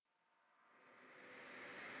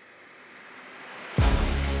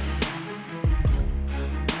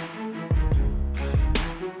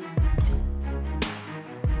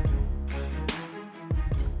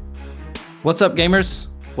What's up, gamers?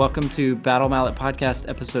 Welcome to Battle Mallet Podcast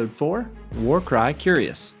Episode 4, Warcry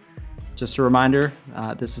Curious. Just a reminder,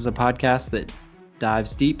 this is a podcast that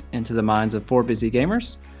dives deep into the minds of four busy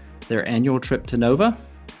gamers, their annual trip to Nova,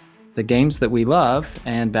 the games that we love,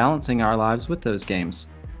 and balancing our lives with those games.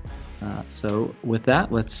 So with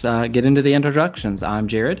that, let's get into the introductions. I'm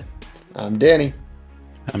Jared. I'm Danny.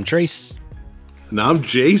 I'm Trace. And I'm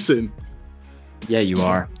Jason. Yeah, you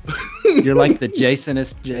are. You're like the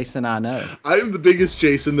Jasonist Jason I know. I am the biggest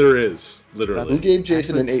Jason there is, literally. Who gave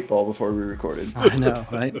Jason an 8-ball before we recorded? I know,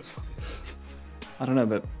 right? I don't know,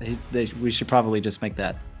 but we should probably just make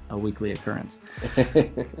that a weekly occurrence.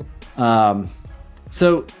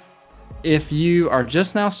 So if you are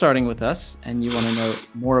just now starting with us and you want to know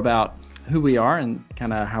more about who we are and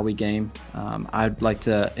kind of how we game, I'd like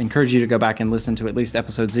to encourage you to go back and listen to at least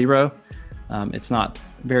episode 0. It's not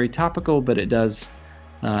very topical, but it does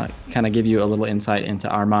kind of give you a little insight into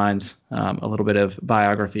our minds, a little bit of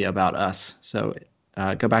biography about us. So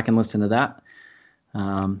go back and listen to that.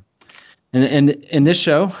 And in this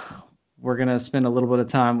show, we're going to spend a little bit of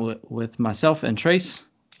time with myself and Trace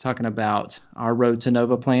talking about our Road to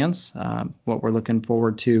Nova plans, what we're looking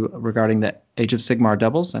forward to regarding the Age of Sigmar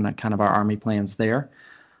doubles and kind of our army plans there.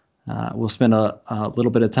 We'll spend a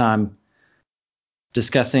little bit of time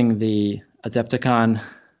discussing the Adepticon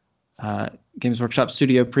Games Workshop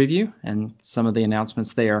Studio preview and some of the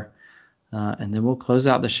announcements there. And then we'll close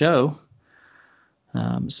out the show.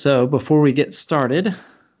 So before we get started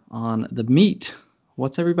on the meat,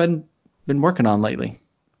 what's everybody been working on lately?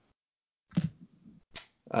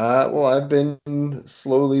 Well, I've been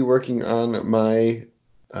slowly working on my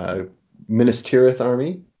Minas Tirith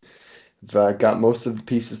army. I've got most of the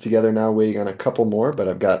pieces together now, waiting on a couple more, but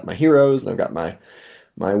I've got my heroes, and I've got my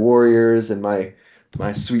warriors, and my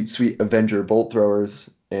sweet Avenger bolt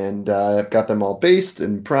throwers, and I've got them all based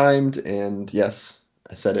and primed, and yes,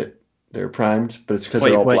 I said it, they're primed, but it's because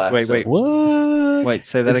they're all black. Wait. What? Wait,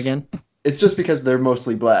 say that again? It's just because they're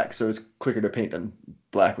mostly black, so it's quicker to paint them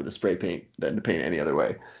black with a spray paint than to paint any other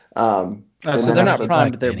way. So they're not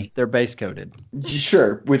primed, they're base coated.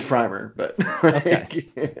 Sure, with primer, but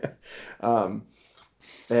okay. And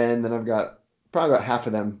then I've got probably about half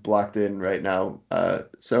of them blocked in right now.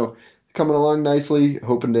 So coming along nicely,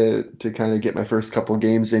 hoping to kind of get my first couple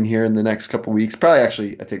games in here in the next couple weeks. Probably,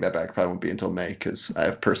 actually, I take that back. Probably won't be until May because I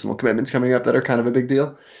have personal commitments coming up that are kind of a big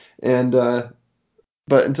deal. And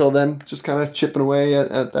but until then, just kind of chipping away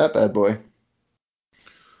at that bad boy.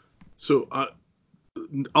 So,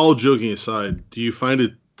 all joking aside, do you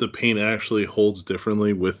find the paint actually holds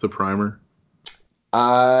differently with the primer?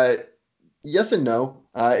 Yes and no.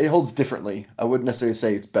 It holds differently. I wouldn't necessarily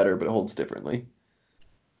say it's better, but it holds differently.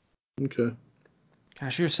 Okay.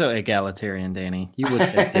 Gosh, you're so egalitarian, Danny. You would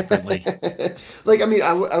say differently. Like, I mean,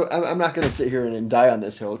 I'm not going to sit here and die on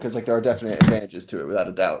this hill because, like, there are definite advantages to it without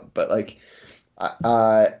a doubt. But, like,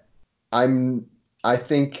 I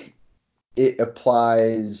think it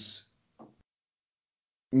applies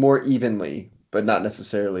more evenly, but not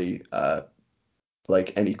necessarily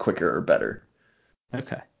like any quicker or better.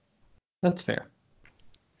 Okay, that's fair.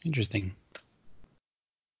 Interesting.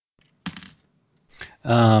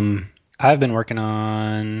 I've been working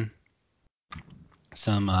on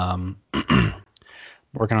some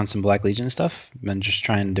Black Legion stuff. Been just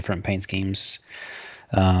trying different paint schemes.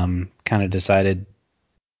 Kind of decided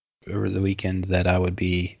over the weekend that I would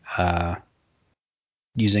be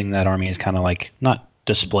using that army as kind of like not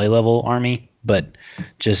display level army, but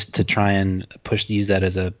just to try and use that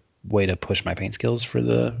as a way to push my paint skills for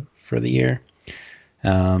the year.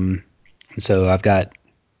 So I've got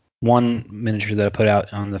one miniature that I put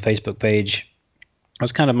out on the Facebook page. I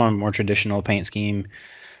was kind of on a more traditional paint scheme,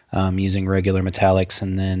 using regular metallics,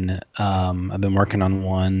 and then I've been working on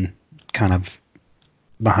one kind of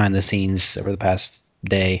behind the scenes over the past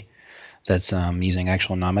day that's using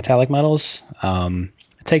actual non-metallic metals.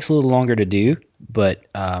 It takes a little longer to do, but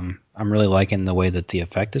I'm really liking the way that the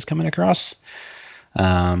effect is coming across.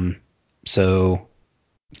 So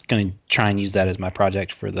going to try and use that as my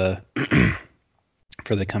project for the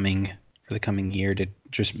for the coming year, to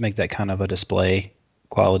just make that kind of a display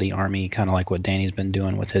quality army, kind of like what Danny's been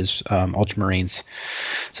doing with his Ultramarines.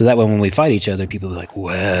 So that way, when we fight each other, people are like,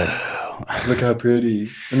 "Wow, look how pretty!"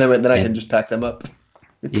 And then I can just pack them up.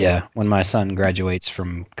 Yeah, when my son graduates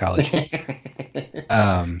from college.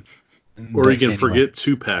 Or you can forget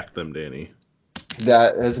to pack them, Danny.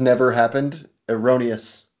 That has never happened.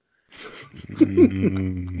 Erroneous.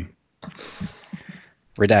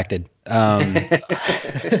 Redacted.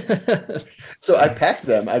 So I packed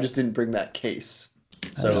them. I just didn't bring that case.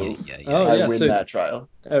 So I win that trial.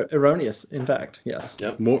 Erroneous, in fact. Yes.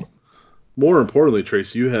 Yep. more importantly,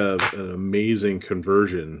 Trace, you have an amazing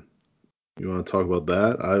conversion. You want to talk about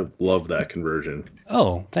that? I love that conversion.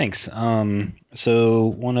 Oh, thanks.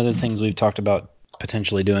 So one of the things we've talked about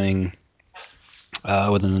potentially doing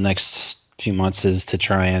within the next few months is to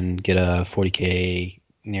try and get a 40K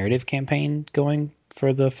narrative campaign going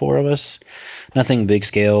for the four of us. Nothing big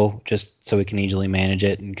scale, just so we can easily manage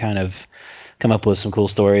it and kind of come up with some cool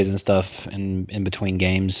stories and stuff in between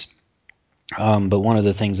games. But one of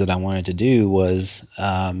the things that I wanted to do was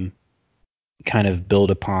kind of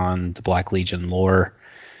build upon the Black Legion lore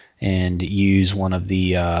and use one of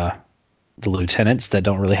the lieutenants that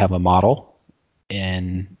don't really have a model,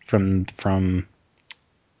 and from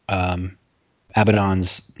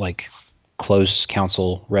Abaddon's like close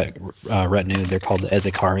council retinue. They're called the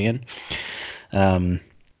Ezekarian.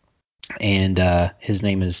 And his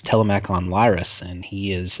name is Telemachon Lyris, and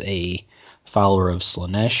he is a follower of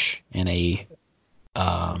Slaanesh and a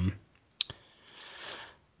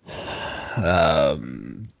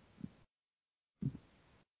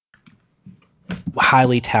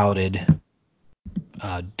highly touted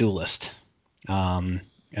duelist.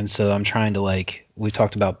 And so I'm trying to we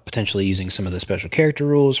talked about potentially using some of the special character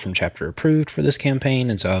rules from Chapter Approved for this campaign,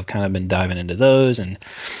 and so I've kind of been diving into those, and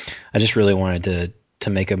I just really wanted to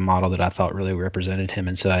make a model that I thought really represented him,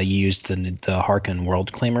 and so I used the Harkon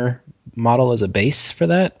World Claimer model as a base for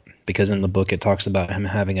that, because in the book it talks about him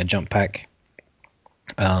having a jump pack,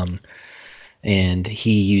 and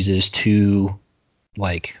he uses two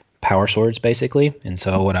power swords basically, and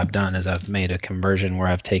so what I've done is I've made a conversion where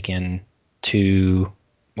I've taken two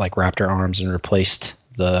raptor arms and replaced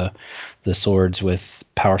the swords with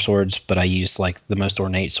power swords, but I used the most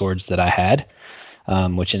ornate swords that I had,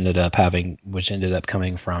 which ended up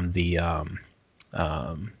coming from the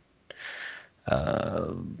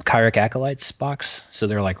Kyric Acolytes box. So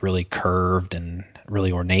they're really curved and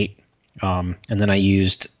really ornate. And then I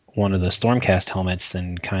used one of the Stormcast helmets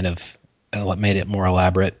and kind of made it more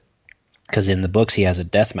elaborate, because in the books he has a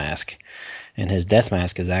death mask, and his death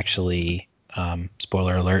mask is actually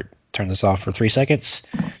spoiler alert, turn this off for 3 seconds,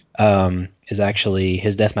 his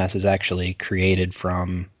death mask is actually created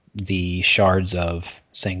from the shards of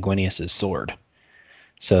Sanguinius's sword.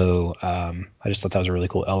 So I just thought that was a really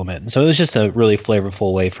cool element. And so it was just a really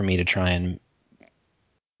flavorful way for me to try and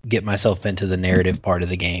get myself into the narrative part of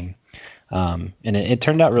the game. And it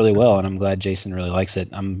turned out really well, and I'm glad Jason really likes it.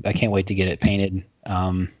 I can't wait to get it painted.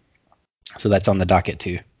 So that's on the docket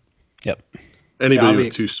too. Yep. Anybody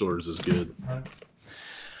with two swords is good.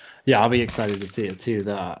 Yeah, I'll be excited to see it too.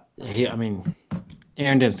 Aaron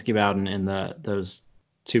Dembski Bowden in those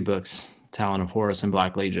two books, Talon of Horus and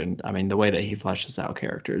Black Legion. I mean, the way that he fleshes out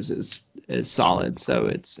characters is solid. So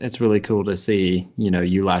it's really cool to see,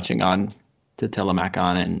 you latching on to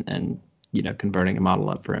Telemachon and converting a model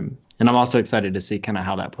up for him. And I'm also excited to see kind of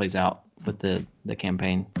how that plays out with the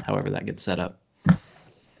campaign, however that gets set up.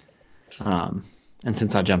 And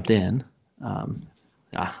since I jumped in,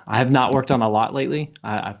 I have not worked on a lot lately.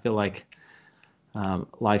 I feel like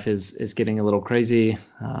life is getting a little crazy.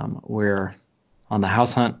 We're on the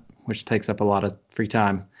house hunt, which takes up a lot of free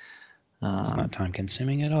time. It's not time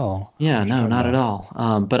consuming at all. Yeah, no, not at all.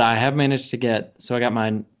 But I have managed to get, so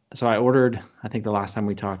I ordered, I think the last time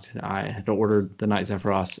we talked, I had ordered the Knight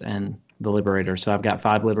Zephyros and the Liberator. So I've got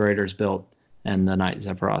 5 Liberators built and the Knight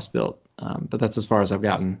Zephyros built. But that's as far as I've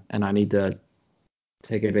gotten. And I need to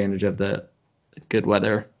take advantage of the good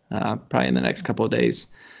weather probably in the next couple of days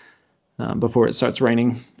before it starts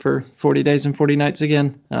raining for 40 days and 40 nights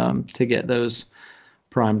again to get those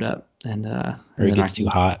primed up. Or it gets too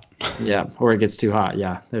hot. Yeah, or it gets too hot.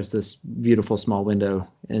 Yeah, there's this beautiful small window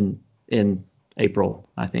in April,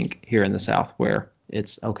 I think, here in the South where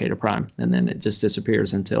it's okay to prime, and then it just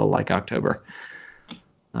disappears until October.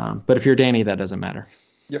 But if you're Danny, that doesn't matter.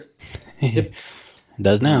 Yep. It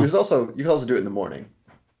does now. You can also do it in the morning.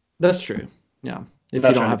 That's true. Yeah. If not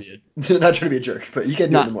you don't have not trying to be a jerk, but you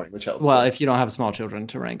can do it in the morning, which helps. Well, if you don't have small children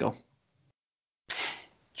to wrangle.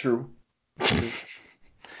 True.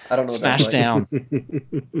 I don't know. Smash down.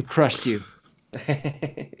 Crushed you.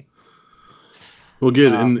 Well,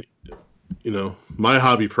 good. And my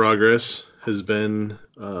hobby progress has been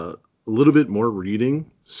a little bit more reading.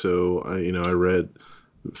 So I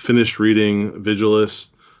finished reading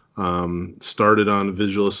Vigilus, started on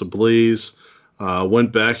Vigilus Ablaze,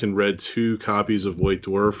 went back and read 2 copies of White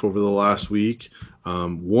Dwarf over the last week,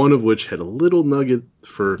 one of which had a little nugget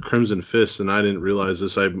for Crimson Fist, and I didn't realize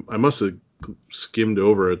this. I must have skimmed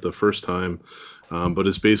over it the first time, but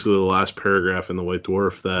it's basically the last paragraph in the White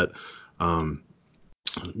Dwarf that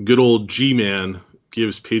good old G-Man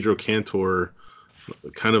gives Pedro Cantor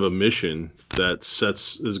kind of a mission that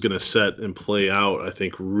is going to set and play out, I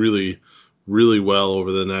think, really, really well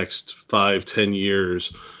over the next 5-10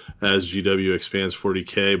 years as GW expands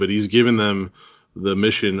 40K. But he's given them the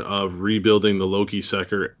mission of rebuilding the Loki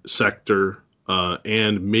sector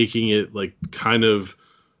and making it like kind of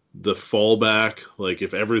the fallback. Like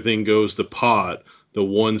if everything goes to pot, the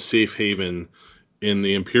one safe haven in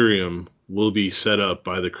the Imperium will be set up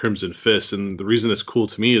by the Crimson Fist. And the reason it's cool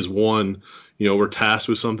to me is, one, we're tasked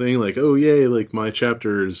with something like, oh yay, like my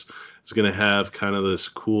chapter is going to have kind of this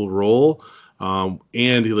cool role.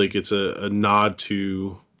 And like it's a nod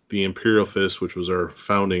to the Imperial Fist, which was our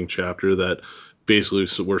founding chapter, that basically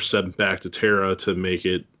we're sent back to Terra to make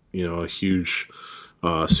it, a huge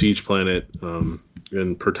siege planet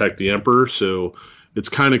and protect the Emperor. So it's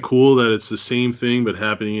kind of cool that it's the same thing but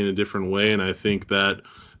happening in a different way. And I think that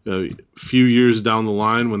a few years down the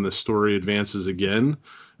line, when the story advances again,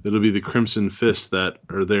 it'll be the Crimson Fists that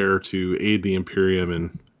are there to aid the Imperium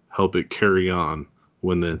and help it carry on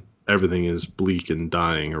when everything is bleak and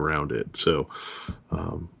dying around it. So,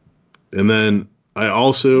 and then I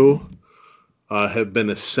also have been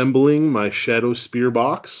assembling my Shadow Spear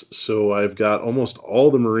box. So I've got almost all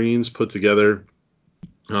the Marines put together.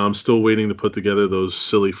 I'm still waiting to put together those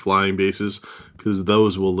silly flying bases, because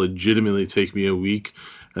those will legitimately take me a week,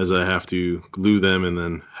 as I have to glue them and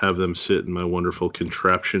then have them sit in my wonderful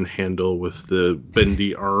contraption handle with the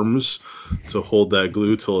bendy arms to hold that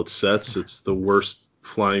glue till it sets. It's the worst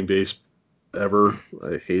flying base ever.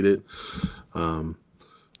 I hate it. And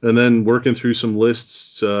then working through some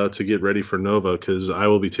lists to get ready for Nova, because I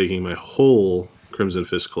will be taking my whole Crimson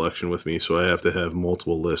Fist collection with me, so I have to have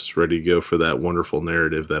multiple lists ready to go for that wonderful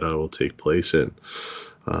narrative that I will take place in.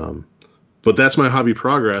 But that's my hobby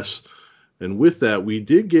progress. And with that, we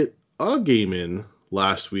did get a game in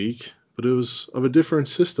last week, but it was of a different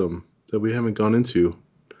system that we haven't gone into.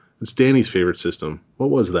 It's Danny's favorite system. What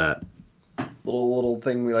was that? Little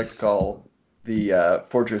thing we like to call the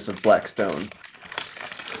Fortress of Blackstone.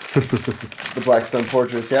 The Blackstone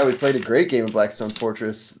Fortress. Yeah, we played a great game of Blackstone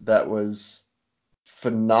Fortress that was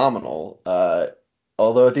phenomenal.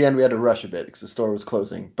 Although at the end we had to rush a bit because the store was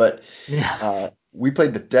closing. But we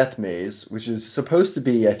played the Death Maze, which is supposed to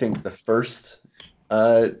be, I think, the first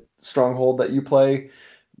stronghold that you play.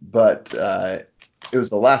 But it was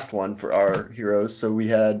the last one for our heroes. So we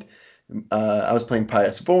had... I was playing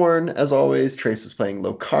Pius Vorn, as always. Trace was playing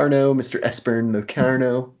Locarno, Mr. Espern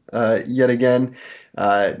Locarno, yet again.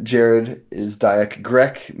 Jared is Dayak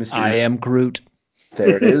Grek. Mr. I am Groot.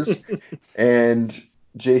 There it is. And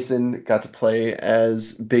Jason got to play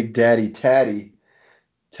as Big Daddy Taddy,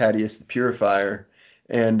 Taddius the Purifier.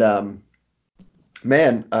 And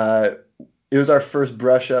man, it was our first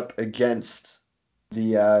brush up against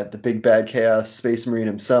the big bad chaos Space Marine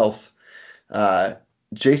himself.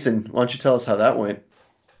 Jason, why don't you tell us how that went?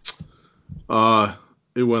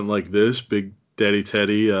 It went like this. Big Daddy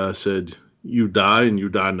Teddy said, "You die and you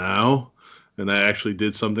die now." And I actually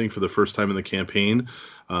did something for the first time in the campaign.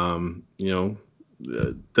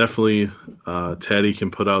 Definitely Teddy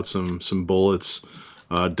can put out some bullets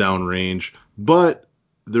downrange. But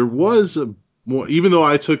there was more, even though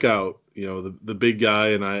I took out, the big guy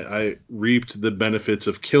and I reaped the benefits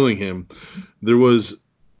of killing him, there was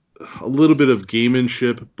a little bit of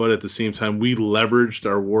gamemanship, but at the same time, we leveraged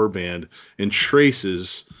our warband, and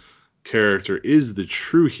Trace's character is the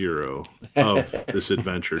true hero of this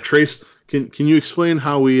adventure. Trace, can you explain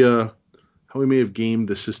how we may have gamed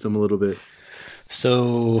the system a little bit?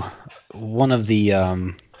 So one of the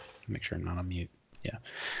make sure I'm not on mute. Yeah.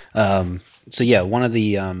 So yeah, one of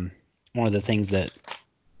the things that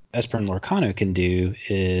Espern Lorcano can do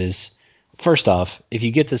is, first off, if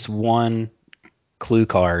you get this one clue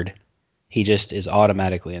card, he just is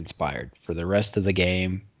automatically inspired for the rest of the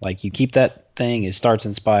game. Like, you keep that thing, it starts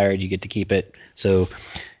inspired, you get to keep it. So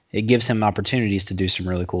it gives him opportunities to do some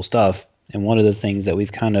really cool stuff. And one of the things that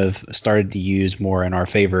we've kind of started to use more in our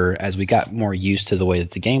favor as we got more used to the way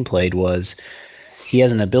that the game played was he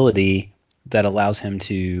has an ability that allows him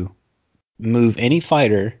to move any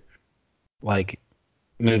fighter, like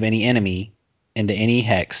move any enemy into any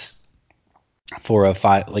hex for a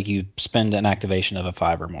 5. Like, you spend an activation of a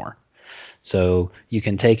 5 or more. So you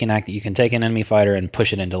can take an enemy fighter and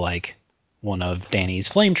push it into like one of Danny's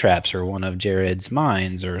flame traps or one of Jared's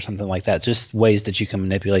mines or something like that. Just ways that you can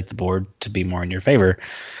manipulate the board to be more in your favor.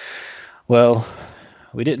 Well,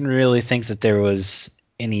 we didn't really think that there was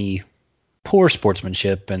any poor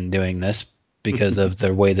sportsmanship in doing this because of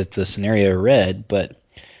the way that the scenario read, but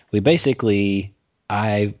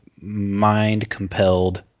I mind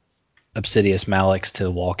compelled Obsidius Malix to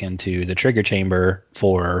walk into the trigger chamber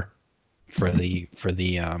for for the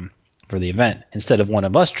event. Instead of one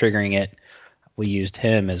of us triggering it, we used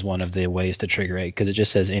him as one of the ways to trigger it, because it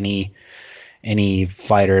just says any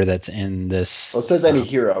fighter that's in this. Well, it says any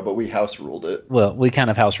hero, but we house ruled it. Well, we kind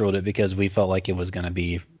of house ruled it because we felt like it was going to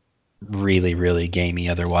be really, really gamey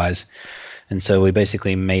otherwise. And so we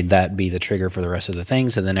basically made that be the trigger for the rest of the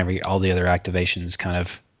things, and then all the other activations kind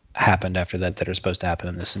of happened after that are supposed to happen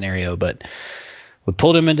in this scenario. But we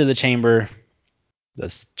pulled him into the chamber.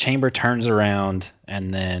 The chamber turns around,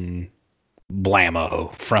 and then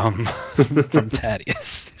blammo from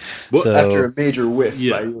Thaddeus. Well, after a major whiff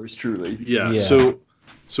by yours truly. Yeah.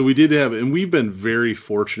 So we did have, and we've been very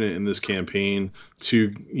fortunate in this campaign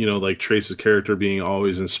to, like Trace's character being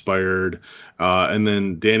always inspired. And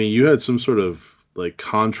then Danny, you had some sort of like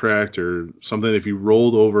contract or something. If you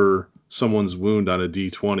rolled over someone's wound on a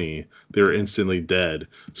D20, they were instantly dead.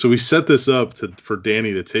 So we set this up for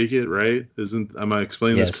Danny to take it, right? Am I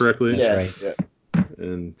explaining this correctly? That's right.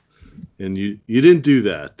 Yeah. And you didn't do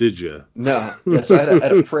that, did you? No. Yeah, so I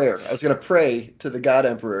had a prayer. I was going to pray to the God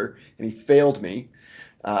Emperor, and he failed me.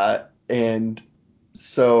 And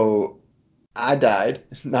so I died.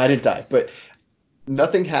 No, I didn't die, but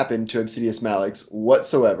nothing happened to Obsidius Malix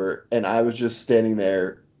whatsoever, and I was just standing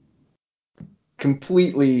there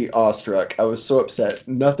completely awestruck. I was so upset.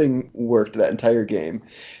 Nothing worked that entire game,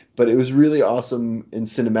 but it was really awesome and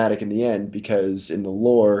cinematic in the end, because in the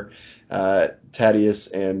lore, Thaddeus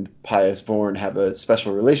and Pius Vorn have a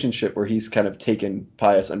special relationship where he's kind of taken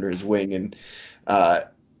Pius under his wing, and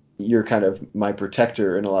you're kind of my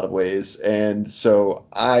protector in a lot of ways. And so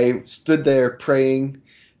I stood there praying,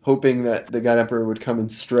 hoping that the God Emperor would come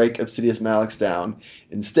and strike Obsidius Malix down.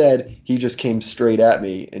 Instead, he just came straight at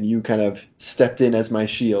me, and you kind of stepped in as my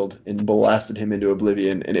shield and blasted him into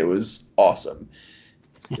oblivion, and it was awesome.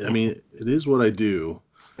 I mean, it is what I do.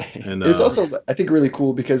 And it's also, I think, really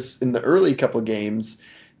cool because in the early couple of games,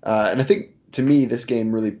 and I think to me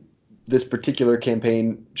this particular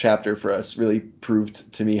campaign chapter for us really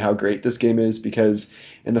proved to me how great this game is, because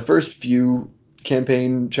in the first few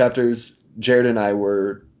campaign chapters, Jared and I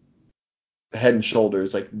were head and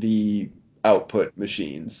shoulders like the output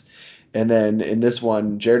machines. And then in this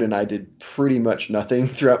one, Jared and I did pretty much nothing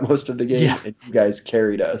throughout most of the game, and you guys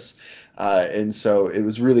carried us. And so it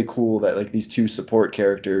was really cool that like these two support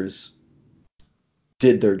characters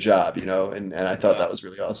did their job, and I thought that was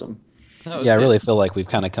really awesome. I really feel like we've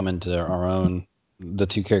kind of come into our own, the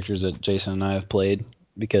two characters that Jason and I have played,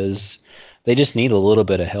 because they just need a little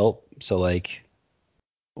bit of help. So like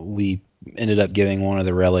we ended up giving one of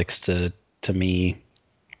the relics to me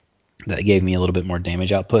that gave me a little bit more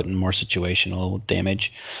damage output and more situational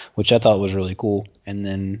damage, which I thought was really cool. And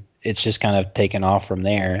then it's just kind of taken off from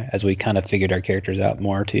there as we kind of figured our characters out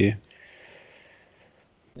more too.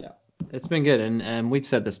 Yeah, it's been good, and we've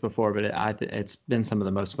said this before, but it's been some of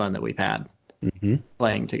the most fun that we've had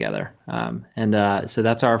playing together. So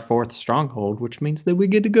that's our fourth stronghold, which means that we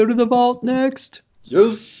get to go to the vault next.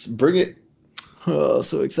 Yes, bring it. Oh,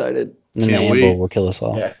 so excited. And then the Amble will kill us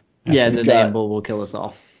all. Yeah, and then the Amble will kill us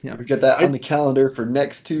all. Yeah. We've got that on the calendar for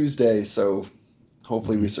next Tuesday, so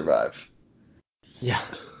hopefully we survive. Yeah.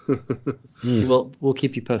 We'll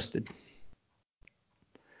keep you posted.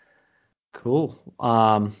 Cool.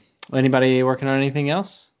 Anybody working on anything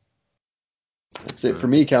else? That's it for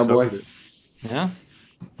me, cowboy. Yeah.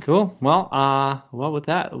 Cool. Well, with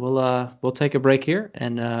that, we'll take a break here,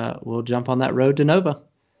 and we'll jump on that road to Nova.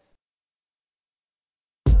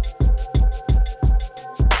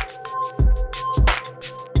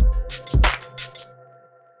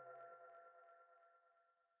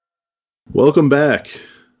 Welcome back.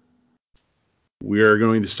 We are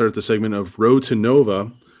going to start the segment of Road to Nova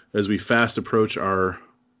as we fast approach our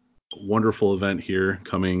wonderful event here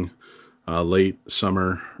coming late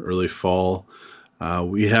summer, early fall.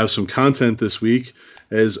 We have some content this week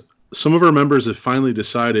as some of our members have finally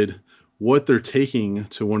decided what they're taking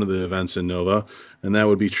to one of the events in Nova, and that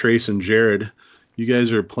would be Trace and Jared. You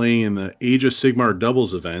guys are playing in the Age of Sigmar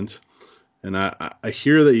doubles event, and I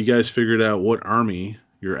hear that you guys figured out what army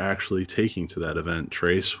you're actually taking to that event.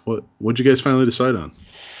 Trace, what'd you guys finally decide on?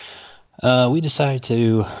 We decided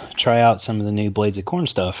to try out some of the new Blades of Corn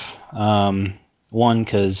stuff. One,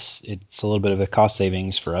 because it's a little bit of a cost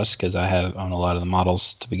savings for us, because I own a lot of the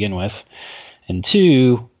models to begin with. And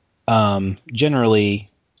two, generally,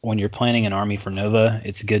 when you're planning an army for Nova,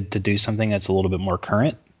 it's good to do something that's a little bit more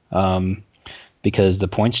current, because the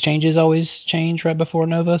points changes always change right before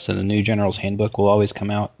Nova. So the new General's Handbook will always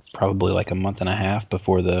come out probably like a month and a half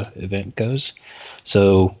before the event goes.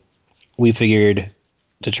 So we figured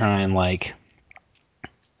to try and like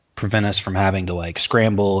prevent us from having to like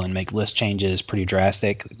scramble and make list changes, pretty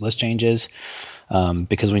drastic list changes.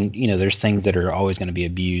 Because there's things that are always going to be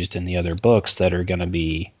abused in the other books that are going to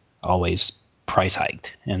be always price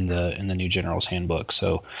hiked in the new General's Handbook.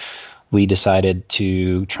 So we decided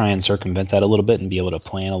to try and circumvent that a little bit and be able to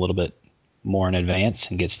plan a little bit more in advance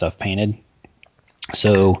and get stuff painted.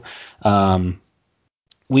 So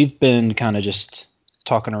we've been kind of just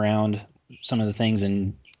talking around some of the things,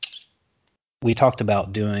 and we talked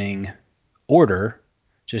about doing order,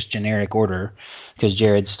 just generic order, because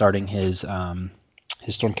Jared's starting his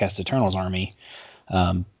Stormcast Eternals army,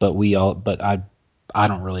 but I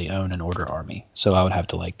don't really own an order army, so I would have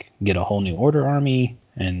to like get a whole new order army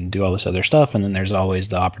and do all this other stuff, and then there's always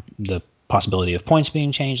the possibility of points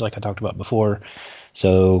being changed, like I talked about before.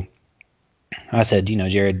 So I said,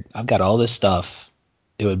 Jared, I've got all this stuff.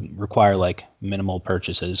 It would require like minimal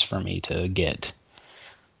purchases for me to get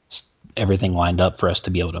everything lined up for us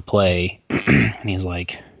to be able to play. And he's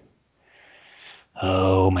like,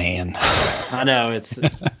 oh man. I know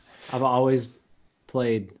I've always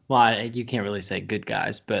played, well, you can't really say good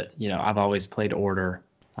guys, but I've always played order,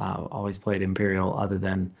 always played Imperial, other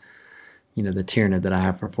than the Tyranid that I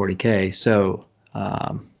have for 40k. So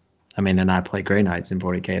and I play Grey Knights in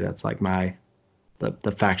 40k. That's like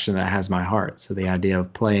the faction that has my heart. So the idea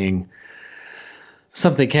of playing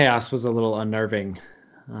something chaos was a little unnerving.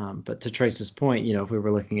 But to Trace's point, if we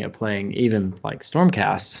were looking at playing even like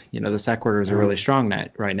Stormcast, the Sack Orders are really strong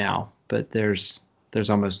right now, but there's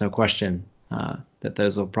almost no question that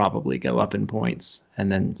those will probably go up in points.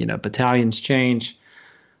 And then, battalions change.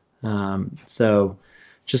 So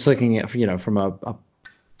just looking at, from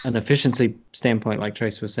an efficiency standpoint, like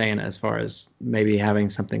Trace was saying, as far as maybe having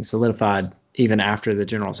something solidified even after the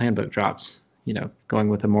General's Handbook drops, going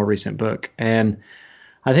with a more recent book. And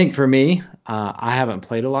I think for me, I haven't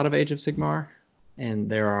played a lot of Age of Sigmar, and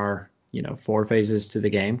there are, 4 phases to the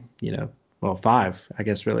game, well, 5, I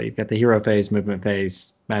guess, really. You've got the hero phase, movement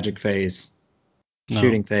phase, magic phase,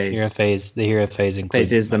 shooting phase. The hero phase includes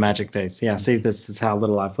phase is the magic phase. Yeah, see, this is how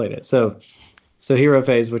little I've played it. So hero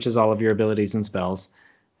phase, which is all of your abilities and spells,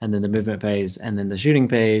 and then the movement phase, and then the shooting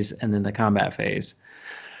phase, and then the combat phase.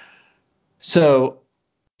 So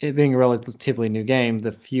it being a relatively new game,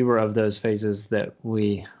 the fewer of those phases that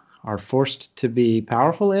we are forced to be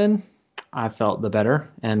powerful in, I felt the better.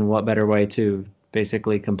 And what better way to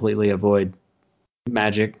basically completely avoid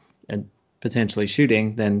magic and potentially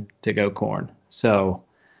shooting than to go Khorne. So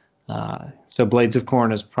Blades of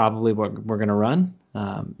Khorne is probably what we're going to run.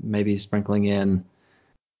 Maybe sprinkling in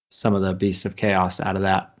some of the Beasts of Chaos out of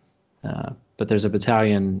that. But there's a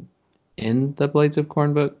battalion in the Blades of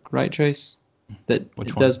Khorne book, right, Trace? That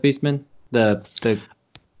does Beastmen?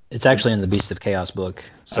 It's actually in the Beast of Chaos book.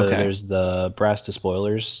 So Okay. There's the Brass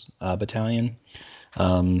Despoilers battalion,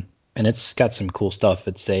 and it's got some cool stuff.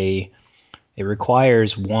 It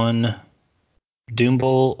requires 1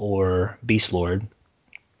 Doombull or Beast Lord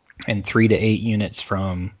and 3 to 8 units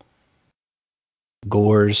from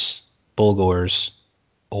Gors, Bulgors,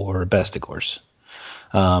 or Bestigors.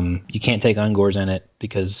 You can't take Ungors in it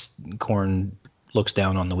because Khorne looks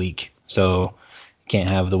down on the weak. So can't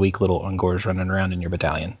have the weak little Ungors running around in your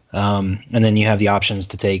battalion. And then you have the options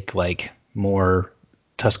to take like more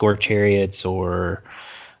Tuskor chariots or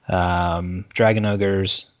Dragon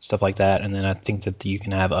Ogres, stuff like that. And then I think that you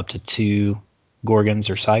can have up to 2 Gorgons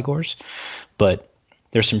or Cygors. But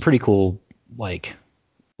there's some pretty cool, like,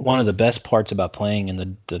 one of the best parts about playing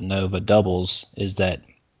in the Nova doubles is that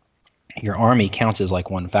your army counts as like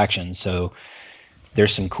one faction. So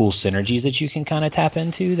there's some cool synergies that you can kind of tap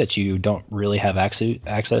into that you don't really have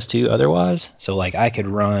access to otherwise. So like I could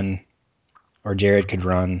run, or Jared could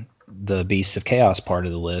run the Beasts of Chaos part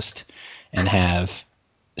of the list and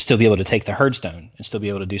still be able to take the Herdstone and still be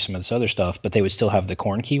able to do some of this other stuff, but they would still have the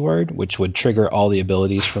Khorne keyword, which would trigger all the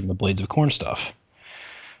abilities from the Blades of Khorne stuff.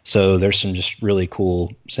 So there's some just really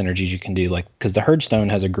cool synergies you can do, like because the Herdstone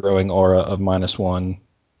has a growing aura of -1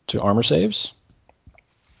 to armor saves,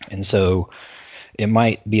 and so it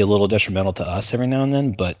might be a little detrimental to us every now and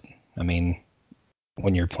then. But I mean,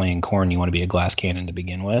 when you're playing Khorne, you want to be a glass cannon to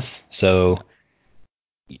begin with. So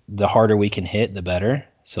the harder we can hit, the better.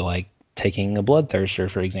 So like taking a Bloodthirster,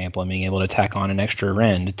 for example, and being able to tack on an extra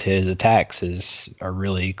rend to his attacks is a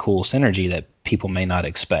really cool synergy that people may not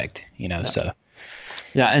expect. Yeah. So.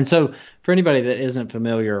 Yeah, and so for anybody that isn't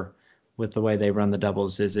familiar with the way they run the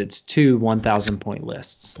doubles, it's 2 1,000-point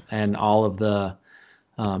lists and all of the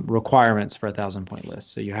requirements for a 1,000-point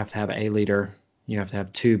list. So you have to have a leader, you have to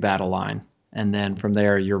have 2 battle line, and then from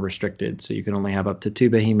there you're restricted. So you can only have up to 2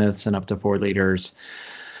 behemoths and up to 4 leaders.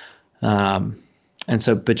 And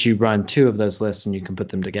so, but you run 2 of those lists and you can put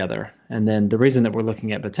them together. And then the reason that we're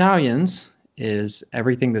looking at battalions is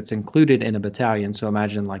everything that's included in a battalion. So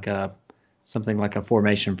imagine like something like a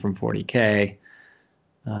formation from 40K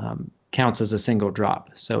counts as a single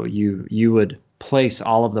drop. So you would place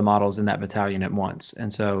all of the models in that battalion at once.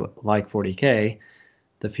 And so like 40K,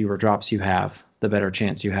 the fewer drops you have, the better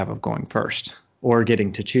chance you have of going first or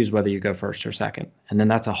getting to choose whether you go first or second. And then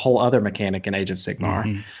that's a whole other mechanic in Age of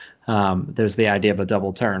Sigmar. There's the idea of a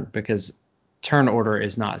double turn because turn order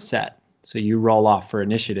is not set. So you roll off for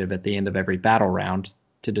initiative at the end of every battle round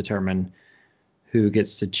to determine who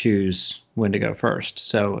gets to choose when to go first.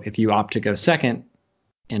 So if you opt to go second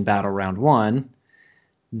in battle round 1,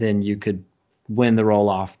 then you could win the roll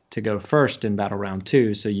off to go first in battle round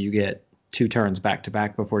 2. So you get 2 turns back to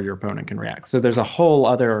back before your opponent can react. So there's a whole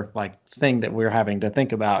other like thing that we're having to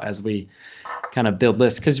think about as we kind of build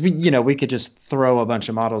lists, because we could just throw a bunch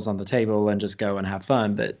of models on the table and just go and have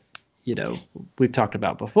fun. But we've talked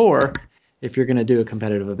about before, if you're going to do a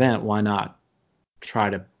competitive event, why not try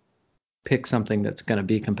to pick something that's going to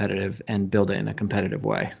be competitive and build it in a competitive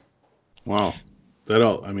way? Wow, that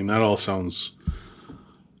all sounds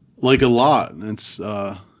like a lot.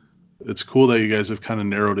 It's cool that you guys have kind of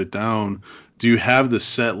narrowed it down. Do you have the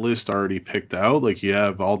set list already picked out? Like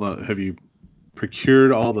have you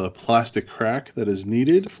procured all the plastic crack that is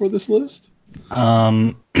needed for this list?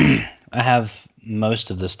 I have most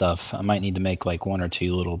of the stuff. I might need to make like 1 or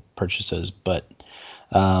 2 little purchases, but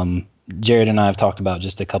Jared and I have talked about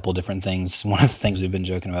just a couple different things. One of the things we've been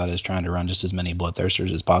joking about is trying to run just as many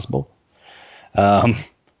Bloodthirsters as possible.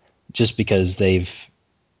 Just because they're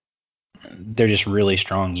just really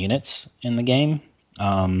strong units in the game.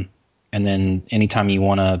 And then anytime you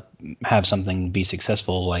want to have something be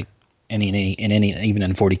successful, like even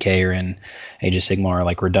in 40K or in Age of Sigmar,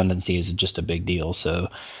 like redundancy is just a big deal. So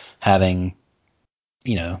having,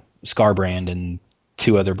 Scarbrand and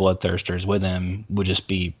 2 other Bloodthirsters with him would just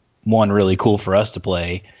be, one, really cool for us to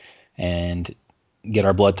play and get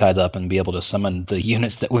our blood tithe up and be able to summon the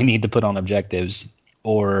units that we need to put on objectives,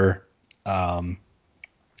 or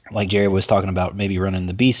like Jerry was talking about, maybe running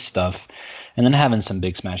the beast stuff and then having some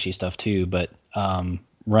big smashy stuff too, but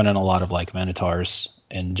running a lot of like Minotaurs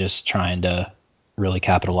and just trying to really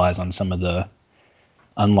capitalize on some of the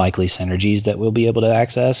unlikely synergies that we'll be able to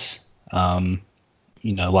access.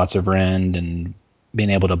 Lots of rend and being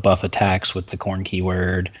able to buff attacks with the Khorne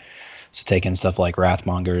keyword. So taking stuff like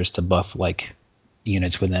Wrathmongers to buff like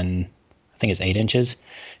units within, I think it's 8 inches,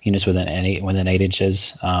 units within 8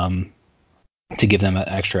 inches, to give them an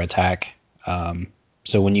extra attack.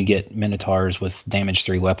 So when you get Minotaurs with damage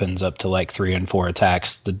 3 weapons up to like 3 and 4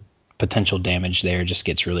 attacks, the potential damage there just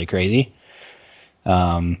gets really crazy.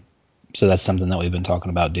 So that's something that we've been talking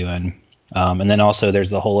about doing. And then also there's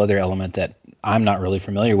the whole other element that I'm not really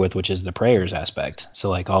familiar with, which is the prayers aspect.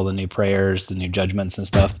 So like all the new prayers, the new judgments and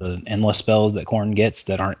stuff, the endless spells that Khorne gets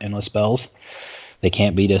that aren't endless spells, they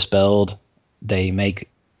can't be dispelled. They make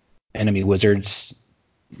enemy wizards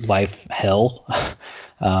life hell.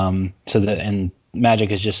 And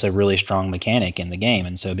magic is just a really strong mechanic in the game,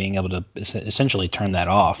 and so being able to essentially turn that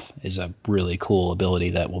off is a really cool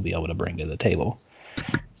ability that we'll be able to bring to the table.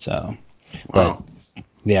 So, wow. But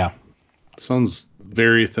yeah, sounds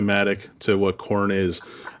very thematic to what Khorne is.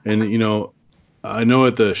 And I know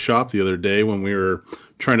at the shop the other day when we were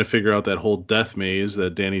trying to figure out that whole death maze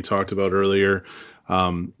that Danny talked about earlier,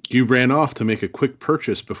 you ran off to make a quick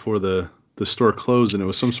purchase before the store closed, and it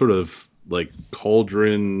was some sort of like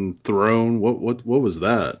cauldron throne. What was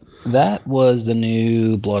that? That was the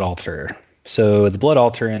new Blood Altar. So the Blood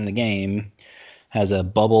Altar in the game has a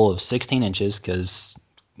bubble of 16 inches because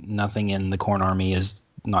nothing in the Khorne army is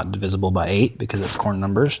not divisible by 8 because it's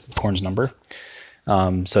Khorne's number.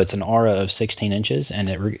 So it's an aura of 16 inches, and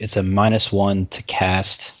it's a -1 to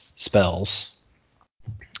cast spells.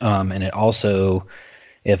 And it also,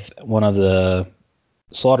 if one of the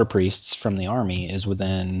slaughter priests from the army is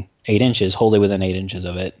within 8 inches, wholly within 8 inches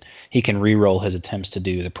of it, he can re-roll his attempts to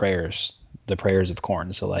do the prayers of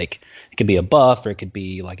Khorne. So like it could be a buff, or it could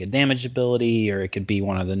be like a damage ability, or it could be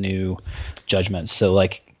one of the new judgments. So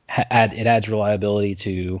like it adds reliability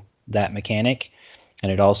to that mechanic,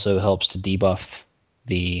 and it also helps to debuff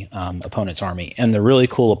the opponent's army. And the really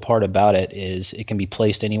cool part about it is it can be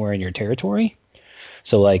placed anywhere in your territory.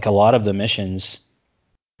 So like a lot of the missions,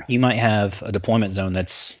 you might have a deployment zone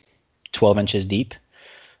that's 12 inches deep,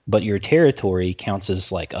 but your territory counts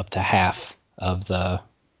as like up to half of the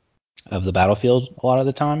battlefield a lot of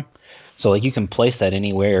the time. So like you can place that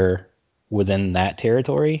anywhere within that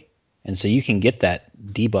territory, And so you can get that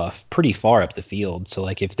debuff pretty far up the field. So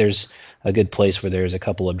like if there's a good place where there's a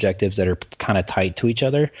couple objectives that are kind of tight to each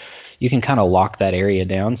other, you can kind of lock that area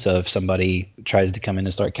down. So if somebody tries to come in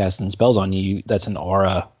and start casting spells on you, that's an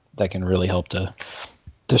aura that can really help to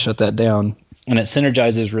shut that down. And it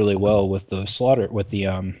synergizes really well with the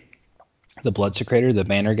Blood Secretor, the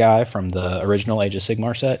banner guy from the original Age of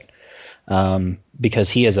Sigmar set, because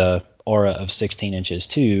he has a aura of 16 inches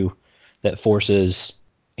too that forces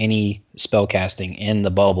any spell casting in the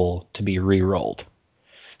bubble to be re-rolled.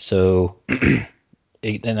 So,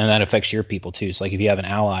 and that affects your people too. So like if you have an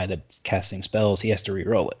ally that's casting spells, he has to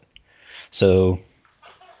re-roll it. So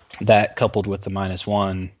that coupled with the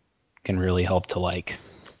 -1 can really help to like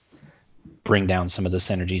bring down some of the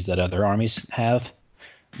synergies that other armies have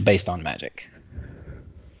based on magic.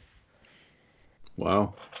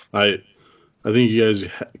 Wow. I think you guys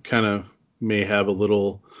kind of may have a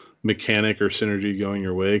little mechanic or synergy going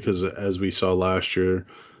your way, because as we saw last year,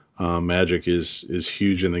 magic is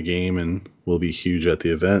huge in the game and will be huge at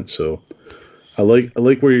the event. So I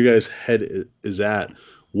like where your guys' head is at.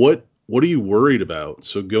 What are you worried about?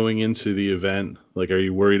 So going into the event, like, are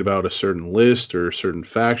you worried about a certain list or a certain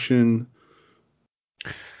faction?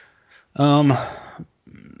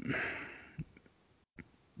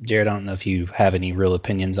 Jared, I don't know if you have any real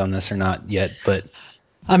opinions on this or not yet, but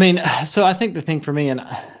I mean, so I think the thing for me, and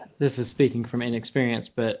this is speaking from inexperience,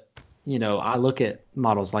 but I look at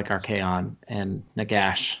models like Archaon and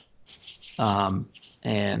Nagash,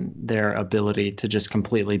 and their ability to just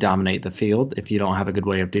completely dominate the field if you don't have a good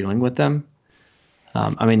way of dealing with them.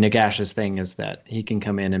 I mean, Nagash's thing is that he can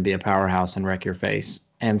come in and be a powerhouse and wreck your face,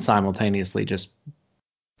 and simultaneously just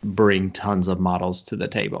bring tons of models to the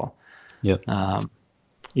table. yep.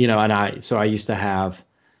 And I used to have,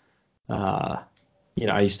 I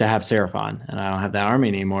used to have Seraphon, and I don't have that army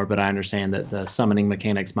anymore, but I understand that the summoning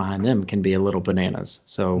mechanics behind them can be a little bananas.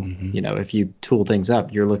 So, if you tool things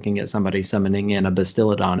up, you're looking at somebody summoning in a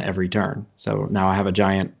Bastiladon every turn. So now I have a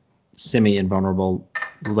giant semi-invulnerable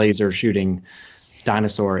laser shooting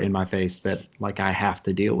dinosaur in my face that like I have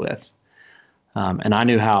to deal with. And I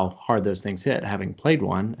knew how hard those things hit, having played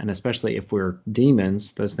one, and especially if we're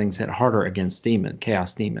demons, those things hit harder against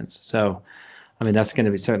chaos demons. So, I mean, that's going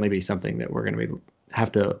to certainly be something that we're going to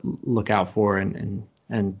have to look out for and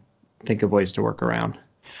think of ways to work around.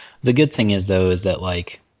 The good thing is though, is that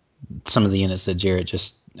like some of the units that Jarrett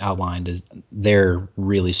just outlined they're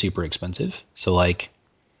really super expensive. So like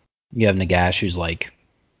you have Nagash who's like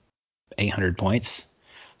 800 points.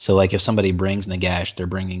 So like if somebody brings Nagash, they're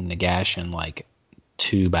bringing Nagash and like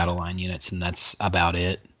 2 battle line units, and that's about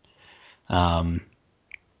it. Now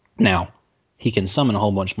he can summon a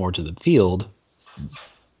whole bunch more to the field,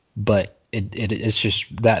 but it's just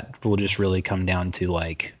that will just really come down to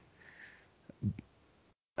like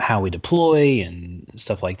how we deploy and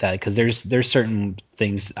stuff like that, because there's certain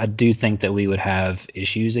things I do think that we would have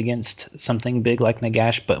issues against something big like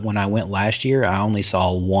Nagash. But when I went last year, I only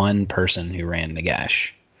saw one person who ran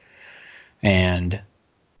Nagash, and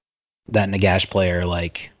that Nagash player,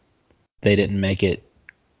 like, they didn't make it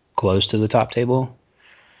close to the top table,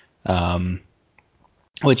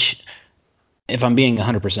 which, if I'm being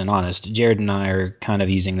 100% honest, Jared and I are kind of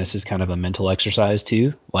using this as kind of a mental exercise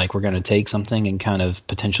too. Like, we're going to take something and kind of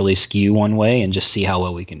potentially skew one way and just see how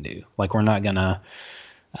well we can do. Like, we're not going to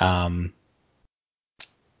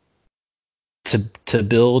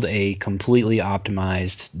build a completely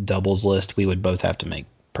optimized doubles list. We would both have to make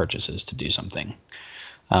purchases to do something.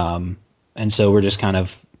 And so we're just kind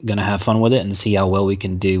of going to have fun with it and see how well we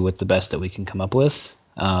can do with the best that we can come up with.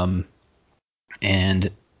 And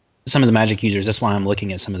some of the magic users, that's why I'm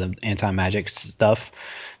looking at some of the anti-magic stuff,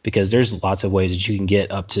 because there's lots of ways that you can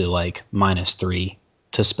get up to like -3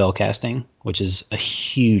 to spell casting, which is a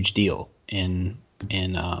huge deal in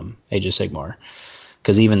Age of Sigmar.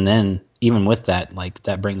 Because even with that, like,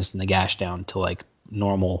 that brings Nagash down to like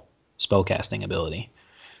normal spell casting ability,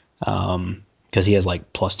 because he has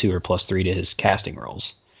like +2 or +3 to his casting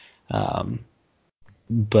rolls.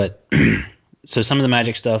 But so some of the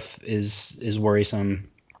magic stuff is worrisome.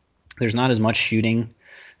 There's not as much shooting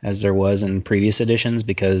as there was in previous editions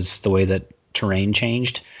because the way that terrain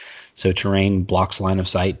changed. So terrain blocks line of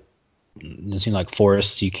sight. It seems like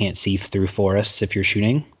forests, you can't see through forests if you're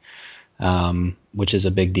shooting, which is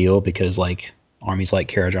a big deal because like armies like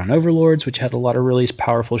Caradron Overlords, which had a lot of really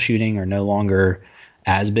powerful shooting, are no longer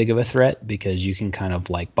as big of a threat because you can kind of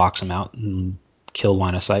like box them out and kill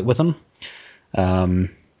line of sight with them.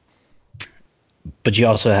 But you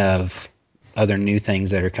also have other new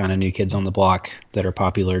things that are kind of new kids on the block that are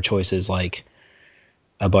popular choices, like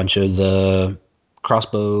a bunch of the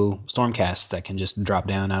crossbow stormcasts that can just drop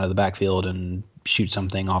down out of the backfield and shoot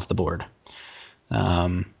something off the board.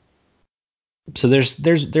 So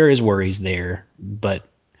there is worries there, but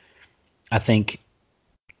I think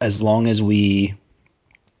as long as we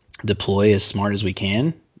deploy as smart as we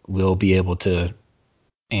can, we'll be able to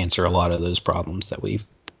answer a lot of those problems that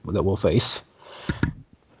we'll face.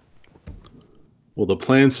 Well, the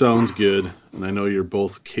plan sounds good, and I know you're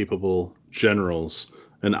both capable generals.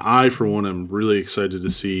 And I, for one, am really excited to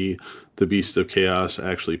see the Beast of Chaos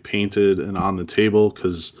actually painted and on the table,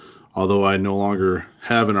 because although I no longer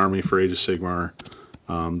have an army for Age of Sigmar,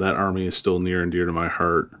 that army is still near and dear to my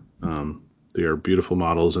heart. They are beautiful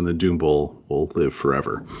models, and the Doom Bowl will live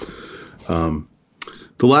forever.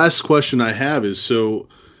 The last question I have is, so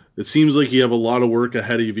it seems like you have a lot of work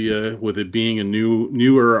ahead of you with it being a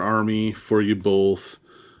newer army for you both.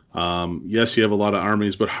 Yes, you have a lot of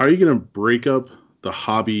armies, but how are you going to break up the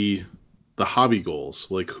hobby goals?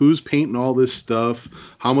 Like, who's painting all this stuff?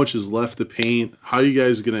 How much is left to paint? How are you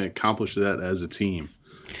guys going to accomplish that as a team?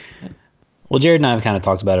 Well, Jared and I have kind of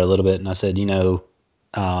talked about it a little bit, and I said, even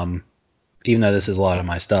though this is a lot of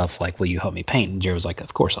my stuff, like, will you help me paint? And Jared was like,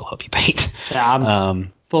 of course I'll help you paint. Yeah,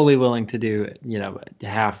 I'm fully willing to do,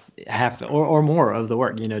 half or more of the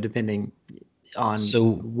work, depending on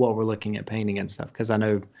what we're looking at painting and stuff. Because I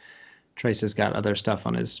know Trace has got other stuff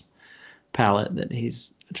on his palette that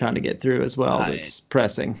he's trying to get through as well. That's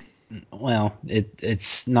pressing. Well,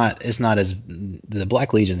 it's not as the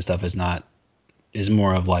Black Legion stuff is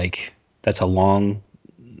more of like, that is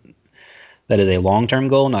a long-term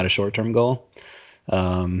goal, not a short-term goal.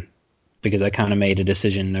 Because I kind of made a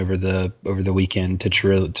decision over the weekend to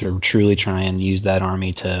truly try and use that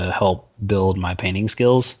army to help build my painting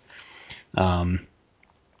skills. So I'm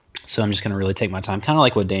just going to really take my time, kind of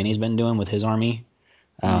like what Danny's been doing with his army.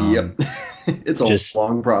 Yep. It's a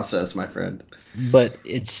long process, my friend. But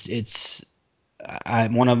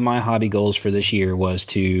one of my hobby goals for this year was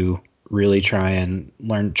to really try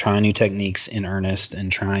new techniques in earnest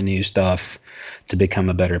and try new stuff to become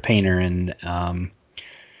a better painter. And,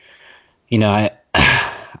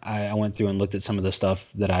 I went through and looked at some of the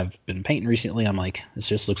stuff that I've been painting recently. I'm like, this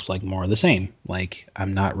just looks like more of the same. Like,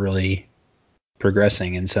 I'm not really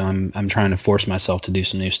progressing. And so I'm trying to force myself to do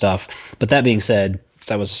some new stuff. But that being said,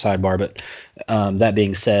 that was a sidebar, but that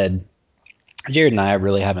being said, Jared and I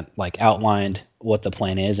really haven't outlined what the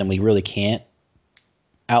plan is, and we really can't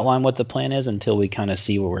outline what the plan is until we kind of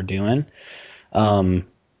see what we're doing.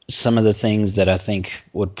 Some of the things that I think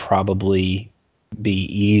would probably be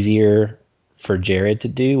easier for Jared to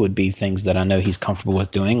do would be things that I know he's comfortable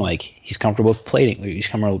with doing. Like, he's comfortable with plating. He's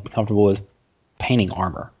comfortable with painting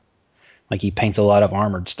armor. Like, he paints a lot of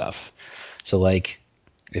armored stuff. So, like,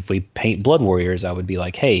 if we paint Blood Warriors, I would be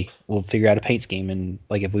like, hey, we'll figure out a paint scheme. And,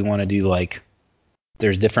 like, if we want to do, like,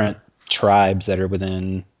 there's different tribes that are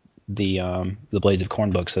within the Blades of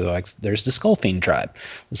Corn book. So, like, there's the Skullfiend tribe.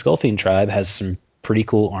 The Skullfiend tribe has some pretty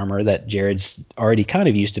cool armor that Jared's already kind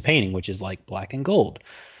of used to painting, which is, like, black and gold.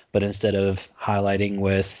 But instead of highlighting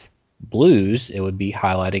with blues, it would be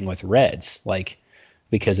highlighting with reds, like,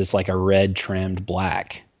 because it's like a red trimmed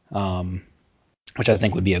black. Which I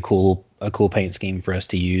think would be a cool paint scheme for us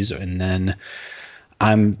to use. And then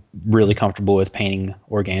I'm really comfortable with painting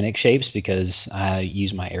organic shapes because I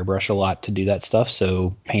use my airbrush a lot to do that stuff.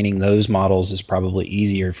 So painting those models is probably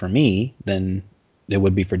easier for me than it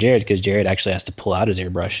would be for Jared, because Jared actually has to pull out his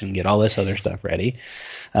airbrush and get all this other stuff ready.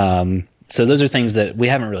 So those are things that we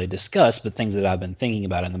haven't really discussed, but things that I've been thinking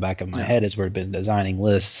about in the back of my head as we've been designing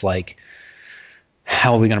lists, like,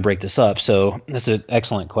 how are we going to break this up? So that's an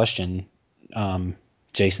excellent question,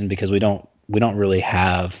 Jason, because we don't really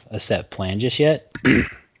have a set plan just yet.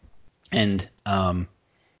 And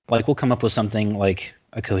like, we'll come up with something like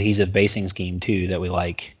a cohesive basing scheme too that we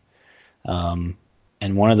like.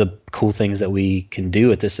 And one of the cool things that we can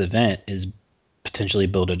do at this event is potentially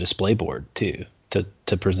build a display board too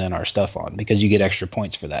to present our stuff on, because you get extra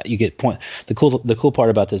points for that. You get the cool part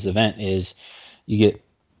about this event is you get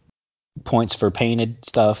points for painted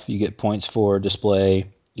stuff, you get points for display,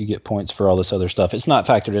 you get points for all this other stuff. It's not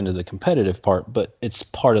factored into the competitive part, but it's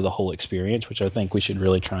part of the whole experience, which I think we should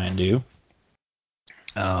really try and do.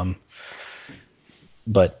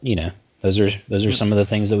 But those are some of the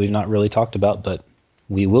things that we've not really talked about, but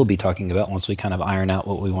we will be talking about once we kind of iron out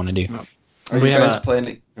what we want to do. Are you guys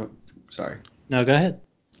planning? Oh, sorry. No, go ahead.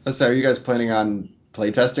 So are you guys planning on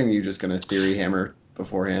playtesting? Or are you just going to theory hammer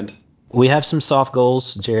beforehand? We have some soft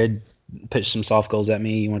goals. Jared pitched some soft goals at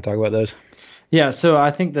me. You want to talk about those? Yeah, so I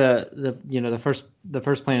think the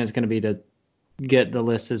first plan is going to be to get the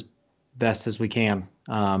list as best as we can,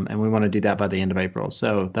 and we want to do that by the end of April.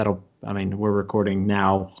 So that'll I mean, we're recording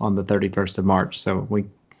now on the 31st of March, so we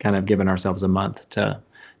kind of given ourselves a month to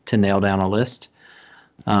nail down a list.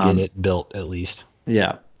 Get it built at least.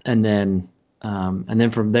 Yeah. And then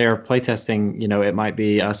from there, playtesting, it might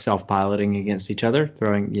be us self-piloting against each other,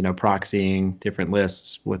 throwing, proxying different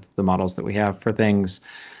lists with the models that we have for things.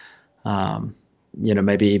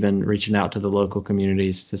 Maybe even reaching out to the local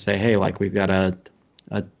communities to say, hey, like we've got a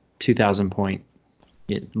 2,000 point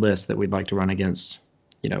list that we'd like to run against,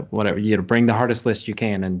 whatever, bring the hardest list you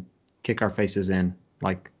can and kick our faces in,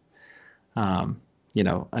 like, and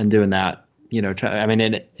doing that,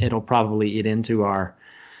 it'll probably eat into our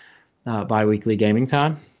bi-weekly gaming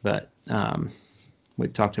time, but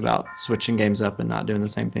we've talked about switching games up and not doing the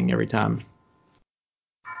same thing every time.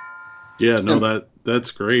 Yeah, no,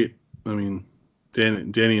 that's great. I mean,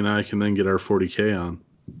 Danny and I can then get our 40K on.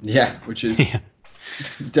 Yeah, which is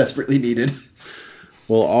desperately needed.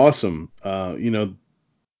 Well, awesome.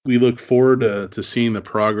 We look forward to seeing the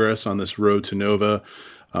progress on this road to Nova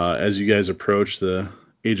as you guys approach the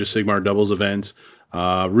Age of Sigmar doubles event.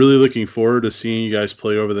 Really looking forward to seeing you guys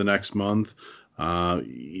play over the next month.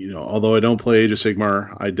 Although I don't play Age of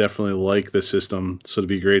Sigmar, I definitely like the system. So it'd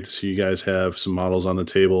be great to see you guys have some models on the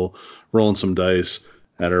table, rolling some dice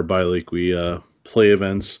at our bi-weekly play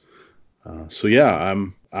events. So yeah,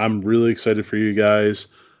 I'm really excited for you guys.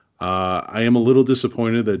 I am a little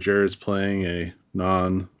disappointed that Jared's playing a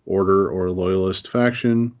non-order or loyalist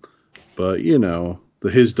faction, but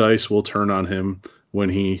his dice will turn on him when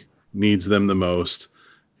he needs them the most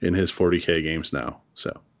in his 40K games now.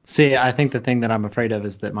 So see, I think the thing that I'm afraid of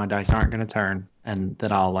is that my dice aren't going to turn and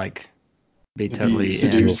that I'll be totally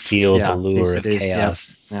seduced. Feel the lure of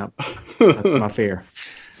chaos. Yep. That's my fear.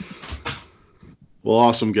 Well,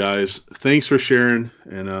 awesome, guys. Thanks for sharing.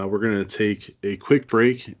 And we're going to take a quick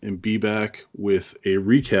break and be back with a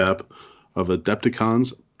recap of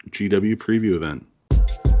Adepticon's GW preview event.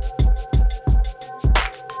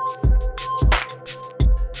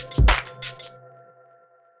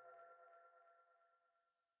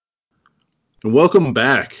 And welcome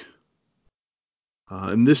back.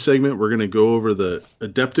 In this segment, we're going to go over the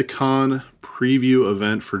Adepticon preview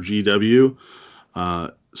event for GW.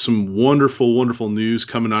 Some wonderful, wonderful news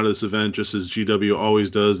coming out of this event, just as GW always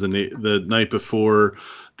does the night before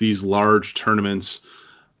these large tournaments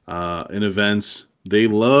and events. They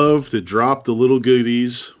love to drop the little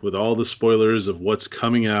goodies with all the spoilers of what's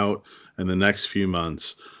coming out in the next few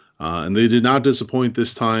months. And they did not disappoint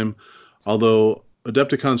this time, although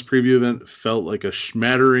Adepticon's preview event felt like a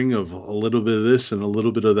smattering of a little bit of this and a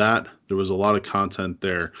little bit of that. There was a lot of content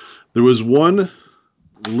there. There was one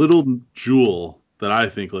little jewel that I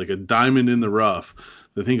think, like a diamond in the rough,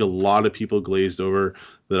 that I think a lot of people glazed over,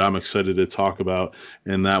 that I'm excited to talk about.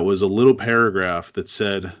 And that was a little paragraph that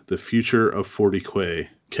said the future of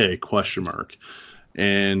 40K question mark.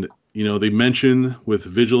 And, they mentioned with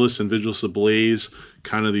Vigilus and Vigilus Ablaze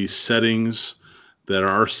kind of these settings that are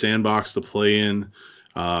our sandbox to play in,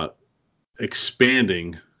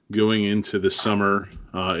 expanding going into the summer,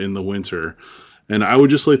 in the winter. And I would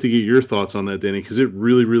just like to get your thoughts on that, Danny, because it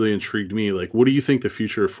really, really intrigued me. Like, what do you think the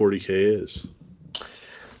future of 40K is?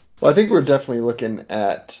 Well, I think we're definitely looking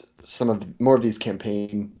at more of these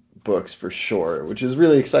campaign books for sure, which is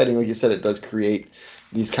really exciting. Like you said, it does create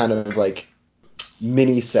these kind of like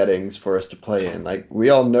mini settings for us to play in. Like we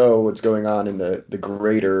all know what's going on in the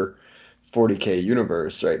greater 40K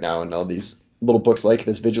universe right now, and all these little books like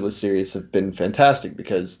this Vigilus series have been fantastic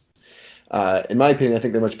because, in my opinion, I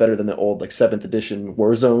think they're much better than the old like 7th edition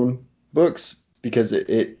Warzone books because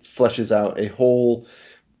it fleshes out a whole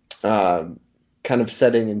kind of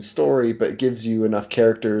setting and story, but gives you enough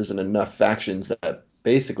characters and enough factions that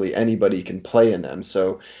basically anybody can play in them.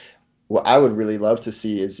 So what I would really love to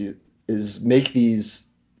see is make these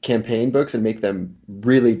campaign books and make them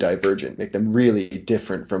really divergent, make them really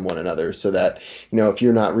different from one another, so that if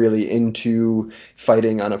you're not really into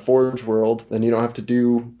fighting on a Forge world, then you don't have to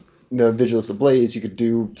do Vigilus Ablaze. You could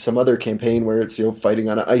do some other campaign where it's fighting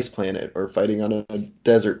on an ice planet or fighting on a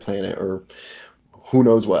desert planet or who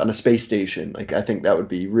knows what on a space station. Like I think that would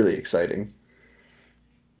be really exciting.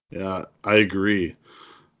 Yeah, I agree.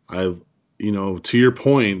 To your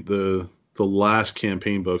point, the last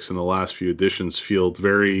campaign books in the last few editions feel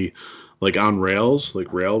very like on rails,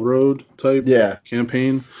 like railroad type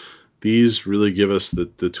campaign. These really give us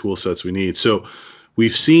the tool sets we need. So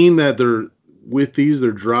we've seen that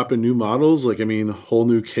they're dropping new models. Like, whole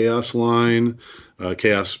new Chaos line,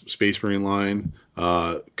 Chaos Space Marine line,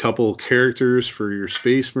 couple characters for your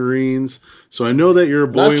Space Marines. So I know that you're a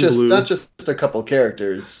boy in blue. Not just a couple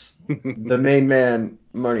characters. The main man,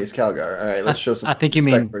 Marnius Calgar. All right, let's show some I think you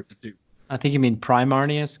respect mean for it too. I think you mean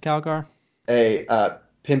Primarnius Calgar. A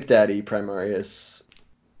Pimp Daddy Primarius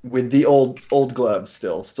with the old gloves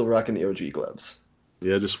still rocking the OG gloves.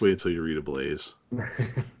 Yeah, just wait until you read Ablaze.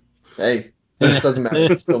 Hey, that doesn't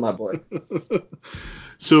matter. It's still my boy.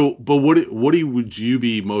 So, but would you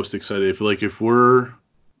be most excited if we're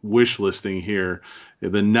wish listing here,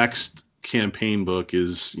 if the next campaign book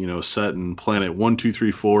is set in planet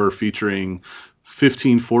 1234 featuring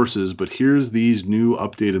 15 forces, but here's these new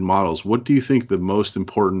updated models. What do you think the most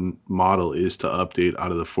important model is to update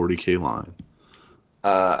out of the 40K line?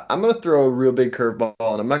 I'm gonna throw a real big curveball,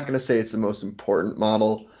 and I'm not gonna say it's the most important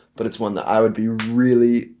model, but it's one that I would be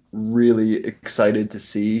really, really excited to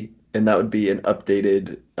see, and that would be an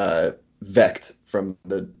updated Vect from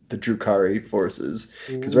the Drukari forces.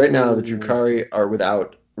 Because right now the Ooh. Drukari are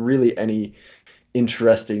without really any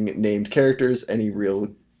interesting named characters, any real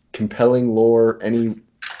compelling lore, any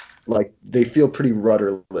like they feel pretty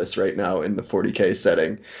rudderless right now in the 40K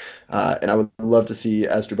setting. And I would love to see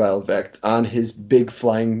Asdrubal Vect on his big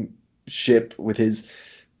flying ship with his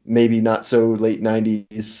maybe not so late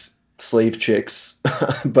 90s slave chicks.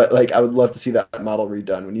 But like I would love to see that model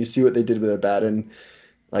redone. When you see what they did with Abaddon,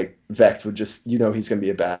 like Vect would just he's gonna be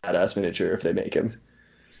a badass miniature if they make him.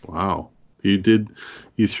 Wow.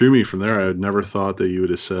 You threw me from there. I had never thought that you would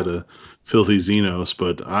have said a filthy Xenos,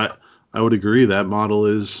 but I would agree that model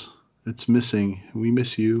it's missing. We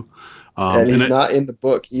miss you. And And he's not in the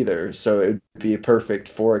book either, so it would be perfect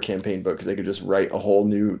for a campaign book because they could just write a whole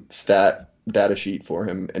new stat data sheet for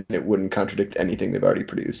him, and it wouldn't contradict anything they've already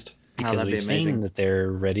produced. Oh, Because that'd be we've amazing. seen that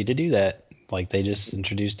they're ready to do that. Like they just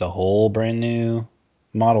introduced a whole brand new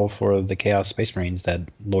model for the Chaos Space Marines, that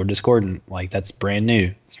Lord Discordant. Like that's brand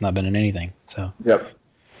new. It's not been in anything. So Yep,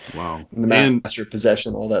 wow. and the And master of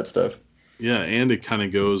possession, all that stuff. yeah, and it kind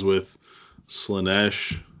of goes with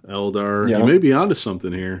Slanesh, Eldar. You Yeah, may be onto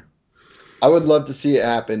something here. I would love to see it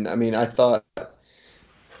happen. I mean, I thought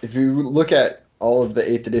if you look at all of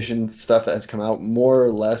the eighth edition stuff that has come out, more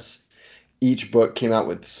or less, each book came out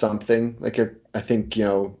with something. I think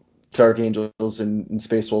Dark Angels and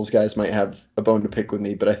Space Wolves guys might have a bone to pick with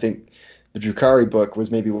me, but I think the Drukari book was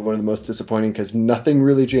maybe one of the most disappointing because nothing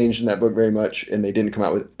really changed in that book very much, and they didn't come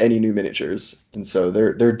out with any new miniatures, and so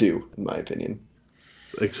they're due, in my opinion.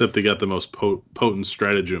 Except they got the most potent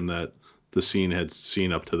stratagem that the scene had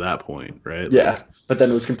seen up to that point, right? Yeah, but then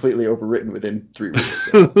it was completely overwritten within 3 weeks.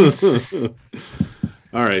 So.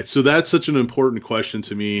 All right, so that's such an important question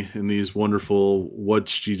to me in these wonderful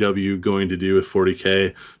what's GW going to do with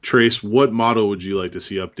 40K. Trace, what model would you like to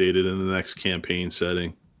see updated in the next campaign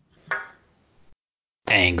setting?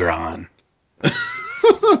 Angron.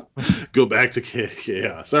 Go back to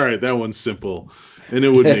Chaos. All right, that one's simple. And it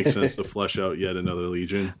would make sense to flesh out yet another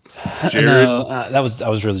Legion. Jared? No, I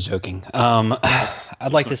was really joking.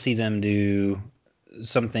 I'd like to see them do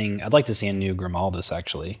something. I'd like to see a new Grimaldus,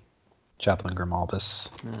 actually. Chaplain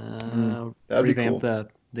Grimaldus. That'd be Revamp cool.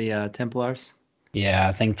 the Templars. Yeah,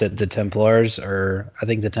 I think that the Templars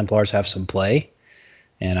have some play,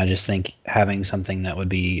 and I just think having something that would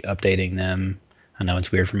be updating them. I know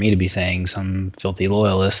it's weird for me to be saying some filthy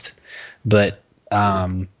loyalist, but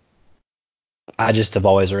I just have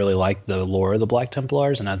always really liked the lore of the Black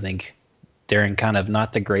Templars, and I think they're in kind of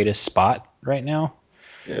not the greatest spot right now.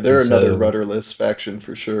 Yeah, And they're another so, rudderless faction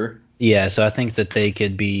for sure. yeah, so I think that they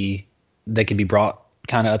could be brought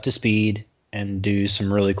kind of up to speed and do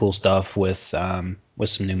some really cool stuff with some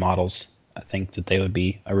new models. I think that they would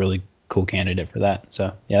be a really cool candidate for that.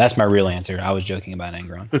 So yeah, that's my real answer. I was joking about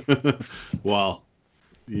Angron. Well,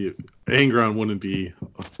 Angron wouldn't be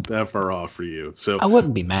that far off for you. So, I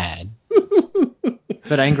wouldn't be mad.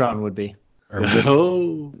 But Angron would be. Or would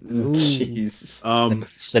oh, Jeez. the That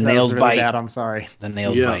was nails really bite? bad. I'm sorry. The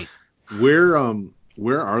nails yeah. bite. Where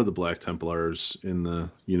are the Black Templars in the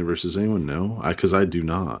universe? Does anyone know? Because I do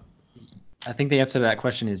not. I think the answer to that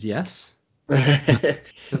question is yes,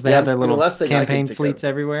 because they Yeah, have I their mean, the little last thing I can campaign think of. fleets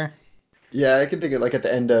everywhere. Yeah, I can think of like at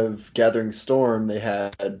the end of Gathering Storm, they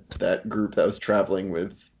had that group that was traveling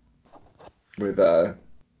with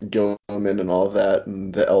Gilliman and all of that,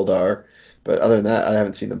 and the Eldar. But other than that, I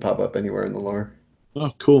haven't seen them pop up anywhere in the lore.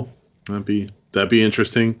 Oh, cool. That'd be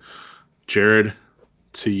interesting. Jared,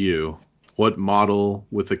 to you, what model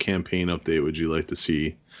with a campaign update would you like to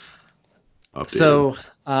see updated? So,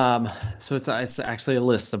 so it's actually a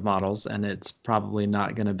list of models, and it's probably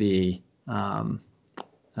not going to be.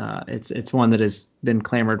 It's one that has been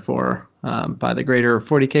clamored for by the greater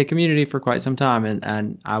 40K community for quite some time,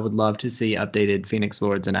 and I would love to see updated Phoenix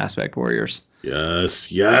Lords and Aspect Warriors.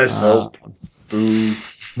 Yes, yes. Nope. Boo.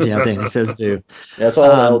 Yeah, Danny says boo. That's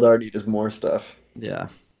all the Um, Eldar need is more stuff. yeah.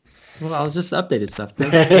 Well, it's just updated stuff.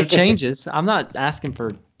 No changes. I'm not asking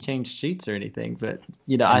for changed sheets or anything, but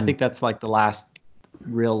I think that's like the last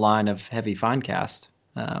real line of heavy Finecast.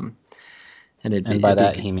 And by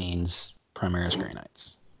that he means Primaris Grey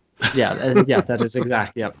Knights. Yeah, that is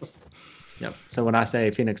exactly. Yep. So when I say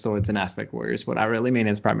Phoenix Swords and Aspect Warriors, what I really mean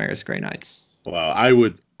is Primaris Grey Knights. Wow,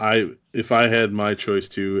 if I had my choice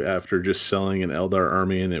too, after just selling an Eldar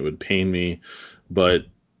army, and it would pain me, but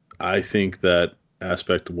I think that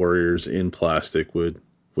Aspect Warriors in plastic would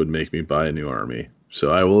make me buy a new army.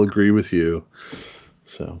 So I will agree with you.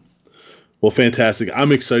 So, well, fantastic.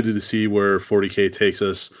 I'm excited to see where 40K takes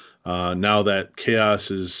us now that Chaos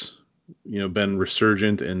has been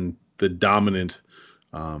resurgent and the dominant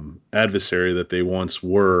adversary that they once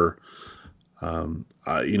were.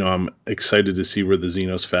 I'm excited to see where the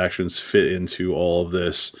Xenos factions fit into all of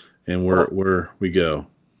this and where we go.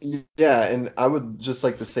 Yeah, and I would just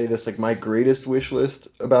like to say this, like my greatest wish list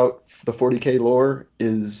about the 40K lore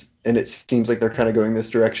is, and it seems like they're kind of going this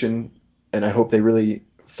direction, and I hope they really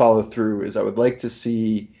follow through, is I would like to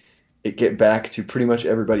see it get back to pretty much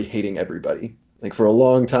everybody hating everybody. Like for a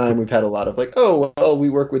long time, we've had a lot of like, oh, well, we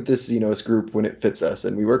work with this Xenos group when it fits us,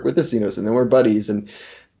 and we work with this Xenos, and then we're buddies, and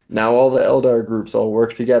now all the Eldar groups all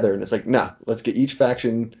work together, and it's like, nah, let's get each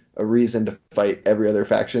faction a reason to fight every other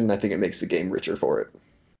faction, and I think it makes the game richer for it.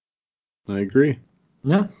 I agree.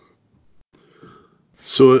 Yeah.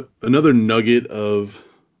 So another nugget of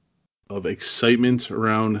excitement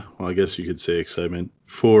around, well, I guess you could say excitement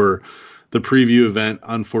for the preview event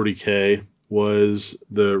on 40K was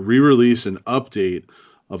the re-release and update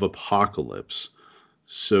of Apocalypse.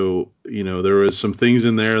 So, there was some things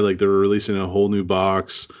in there, like they were releasing a whole new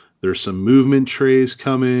box. There's some movement trays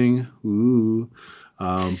coming. Ooh.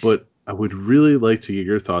 But I would really like to get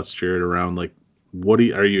your thoughts, Jared, around like,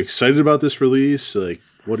 are you excited about this release? Like,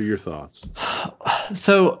 what are your thoughts?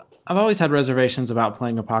 So I've always had reservations about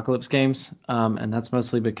playing Apocalypse games, and that's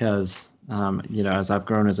mostly because, as I've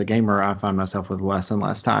grown as a gamer, I find myself with less and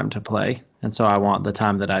less time to play, and so I want the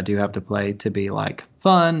time that I do have to play to be like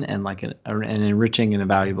fun and like an enriching and a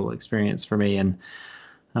valuable experience for me, and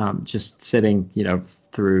just sitting,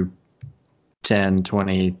 through 10,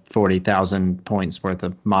 20, 40,000 points worth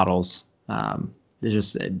of models.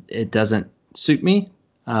 It doesn't suit me.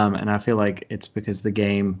 And I feel like it's because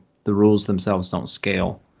the rules themselves don't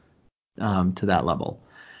scale to that level.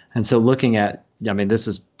 And so this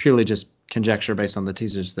is purely just conjecture based on the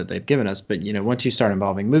teasers that they've given us. But, once you start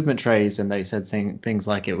involving movement trays, and they said things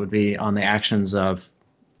like it would be on the actions of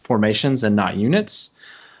formations and not units,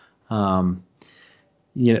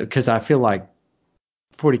 because I feel like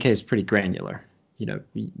 40K is pretty granular.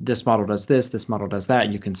 This model does this model does that.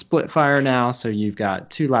 You can split fire now, so you've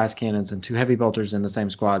got 2 las cannons and 2 heavy bolters in the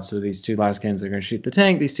same squad. So these 2 las cannons are going to shoot the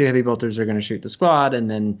tank. These 2 heavy bolters are going to shoot the squad, and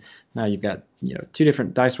then now you've got 2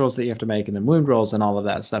 different dice rolls that you have to make, and then wound rolls and all of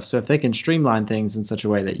that stuff. So if they can streamline things in such a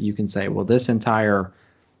way that you can say, well, this entire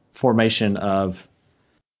formation of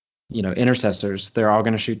intercessors, they're all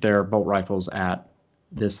going to shoot their bolt rifles at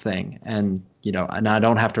this thing, and I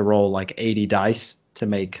don't have to roll like 80 dice to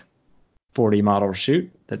make 40 models shoot,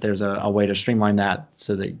 that there's a way to streamline that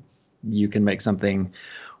so that you can make something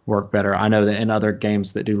work better. I know that in other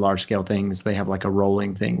games that do large scale things, they have like a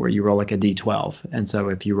rolling thing where you roll like a d12. And so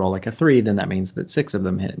if you roll like a 3, then that means that 6 of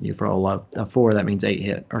them hit. And you roll a 4, that means 8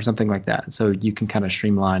 hit or something like that. So you can kind of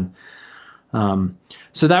streamline.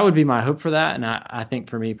 So that would be my hope for that. And I think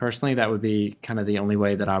for me personally, that would be kind of the only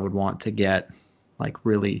way that I would want to get like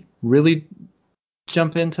really, really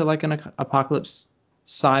jump into like an apocalypse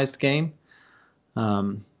sized game.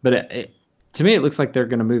 But to me, it looks like they're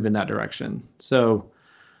going to move in that direction. So,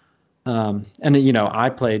 and I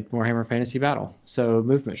played Warhammer Fantasy Battle, so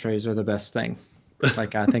movement trays are the best thing.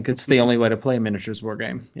 Like, I think it's the only way to play a miniatures war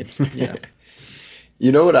game.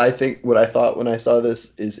 You know what I think? What I thought when I saw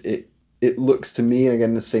this is it looks to me, and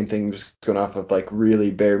again, the same thing, just going off of like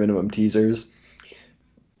really bare minimum teasers,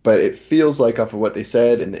 but it feels like off of what they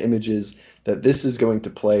said and the images that this is going to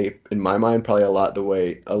play in my mind probably a lot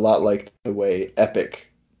like the way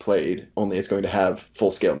Epic played, only it's going to have full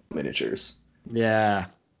scale miniatures. Yeah.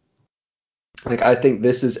 Like I think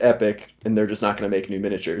this is Epic, and they're just not going to make new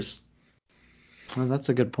miniatures. Well, that's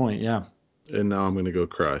a good point. Yeah. And now I'm going to go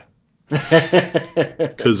cry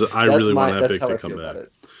because I really want Epic to come back.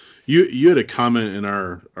 You had a comment in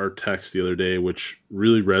our text the other day, which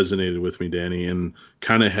really resonated with me, Danny, and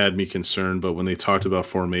kind of had me concerned. But when they talked about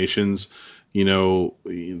formations, the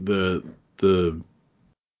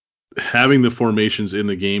having the formations in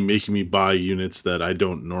the game making me buy units that I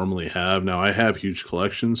don't normally have. Now I have huge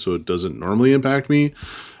collections, so it doesn't normally impact me.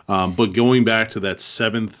 But going back to that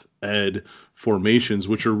 7th ed formations,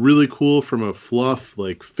 which are really cool from a fluff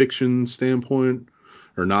like fiction standpoint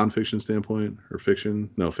or nonfiction standpoint or fiction.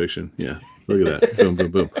 No, fiction. Yeah. Look at that. Boom,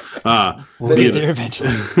 boom, boom. We'll get there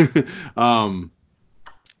eventually.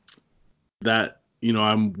 That,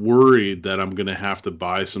 I'm worried that I'm going to have to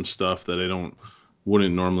buy some stuff that I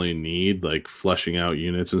wouldn't normally need, like fleshing out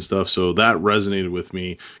units and stuff. So that resonated with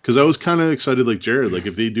me because I was kind of excited, like Jared, like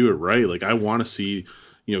if they do it right, like I want to see,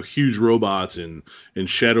 huge robots and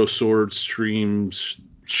shadow sword streams,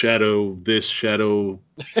 shadow this, shadow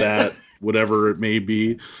that, whatever it may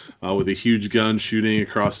be, with a huge gun shooting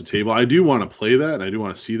across the table. I do want to play that and I do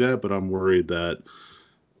want to see that, but I'm worried that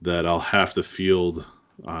I'll have to field,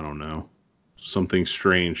 I don't know, something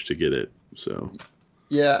strange to get it. So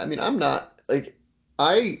Yeah, I mean, I'm not like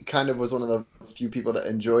I kind of was one of the few people that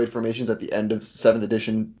enjoyed formations at the end of seventh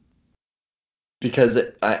edition because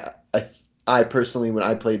I personally, when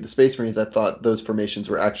I played the Space Marines, I thought those formations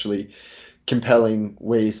were actually compelling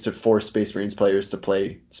ways to force Space Marines players to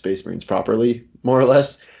play Space Marines properly, more or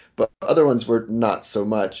less. But other ones were not so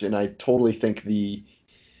much, and I totally think the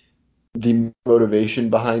motivation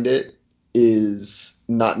behind it is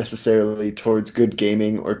not necessarily towards good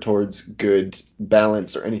gaming or towards good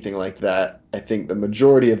balance or anything like that. I think the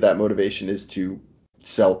majority of that motivation is to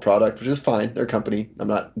sell product, which is fine. They're a company. I'm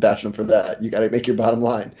not bashing them for that. You got to make your bottom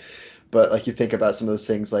line. But like you think about some of those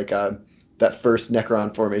things, like that first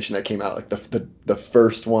Necron formation that came out, like the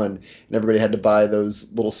first one, and everybody had to buy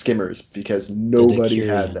those little skimmers because nobody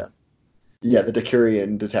had them. Yeah, the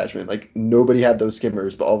Decurion detachment. Like nobody had those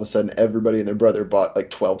skimmers, but all of a sudden everybody and their brother bought like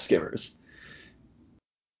 12 skimmers.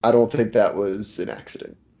 I don't think that was an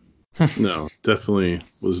accident. no, definitely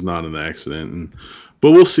was not an accident.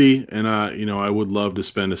 But we'll see. And I would love to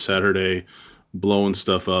spend a Saturday blowing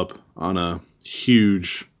stuff up on a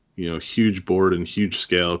huge board and huge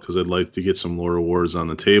scale because I'd like to get some lore awards on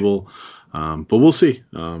the table. But we'll see.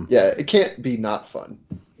 Yeah, it can't be not fun.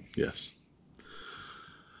 Yes.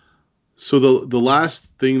 So the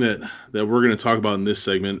last thing that we're going to talk about in this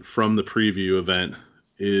segment from the preview event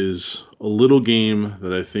is a little game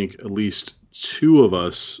that I think at least two of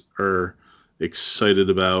us are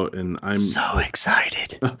excited about, and I'm so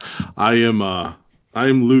excited. I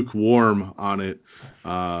am lukewarm on it,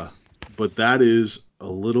 but that is a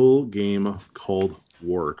little game called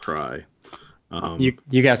Warcry.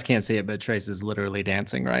 You guys can't see it, but Trace is literally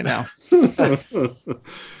dancing right now.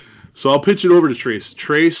 So I'll pitch it over to Trace.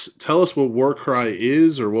 Trace, tell us what Warcry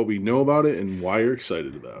is or what we know about it and why you're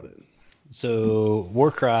excited about it. So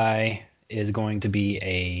Warcry is going to be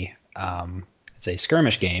it's a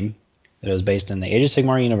skirmish game that is based in the Age of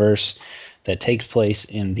Sigmar universe that takes place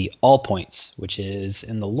in the All Points, which is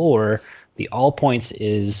in the lore. The All Points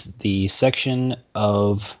is the section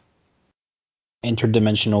of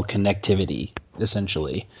interdimensional connectivity,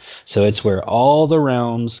 essentially. So it's where all the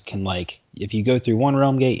realms can, like, if you go through one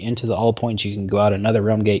realm gate into the All Points, you can go out another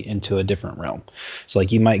realm gate into a different realm. So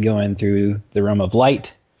like you might go in through the realm of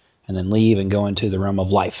light and then leave and go into the realm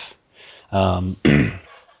of life.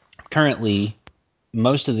 Currently,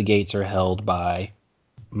 most of the gates are held by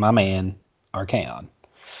my man Archaon.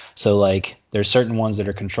 So like there's certain ones that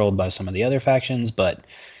are controlled by some of the other factions, but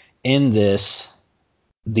in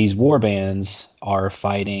these war bands are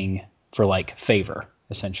fighting for like favor,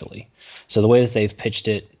 essentially. So the way that they've pitched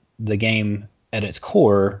it, the game at its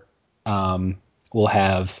core will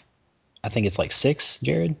have, I think it's like 6,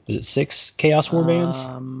 Jared? Is it 6 Chaos War bands?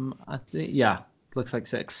 I think, yeah, looks like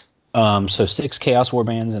 6. So 6 Chaos War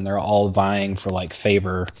bands, and they're all vying for like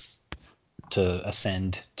favor to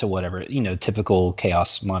ascend to whatever, typical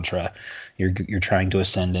Chaos mantra. You're trying to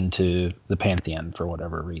ascend into the Pantheon for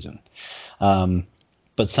whatever reason. But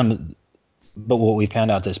what we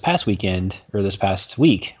found out this past weekend or this past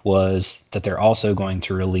week was that they're also going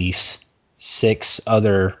to release 6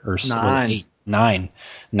 other or 9.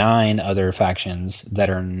 9 other factions that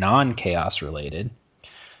are non-chaos related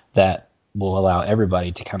that will allow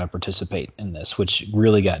everybody to kind of participate in this, which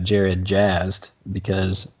really got Jared jazzed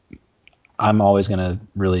because I'm always going to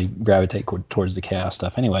really gravitate towards the chaos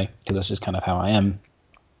stuff anyway, because that's just kind of how I am.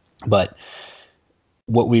 But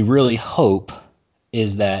what we really hope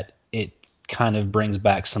is that it kind of brings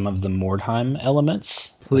back some of the Mordheim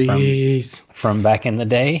elements from back in the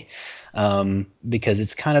day, because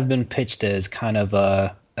it's kind of been pitched as kind of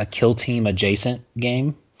a kill team adjacent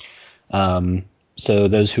game. So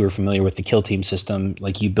those who are familiar with the kill team system,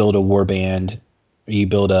 like you build a warband, you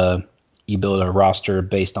build a roster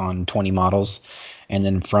based on 20 models, and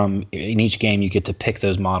then in each game you get to pick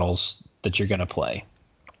those models that you're going to play.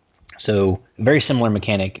 So very similar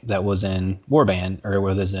mechanic that was in Warband or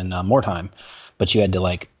was in Mordheim, but you had to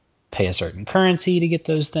like pay a certain currency to get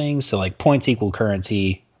those things. So like points equal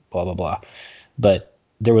currency, blah, blah, blah. But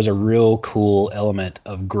there was a real cool element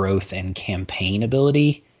of growth and campaign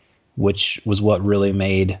ability, which was what really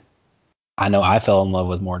made, I know I fell in love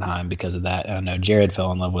with Mordheim because of that. And I know Jared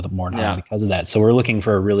fell in love with Mordheim because of that. So we're looking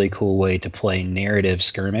for a really cool way to play narrative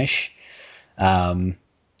skirmish,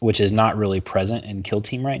 which is not really present in Kill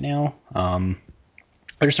Team right now.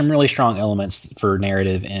 There's some really strong elements for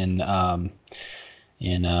narrative in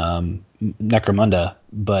Necromunda,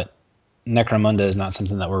 but Necromunda is not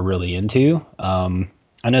something that we're really into.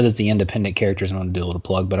 I know that the independent characters, I'm going to do a little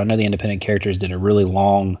plug, but I know the independent characters did a really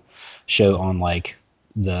long show on like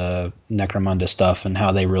the Necromunda stuff and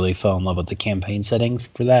how they really fell in love with the campaign setting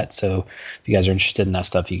for that. So if you guys are interested in that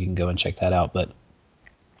stuff, you can go and check that out. But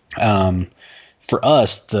for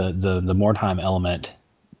us, the Mordheim element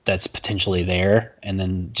that's potentially there, and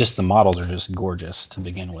then just the models are just gorgeous to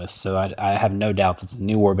begin with. So I have no doubt that the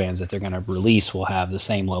new warbands that they're going to release will have the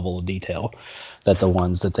same level of detail that the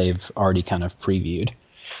ones that they've already kind of previewed.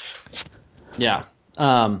 Yeah.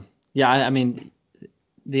 I mean,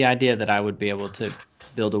 the idea that I would be able to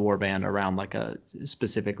build a warband around like a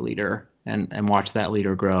specific leader and watch that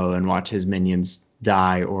leader grow and watch his minions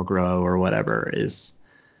die or grow or whatever is,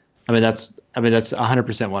 that's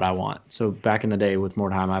 100% what I want. So back in the day with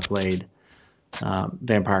Mordheim, I played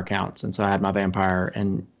vampire counts, and so I had my vampire,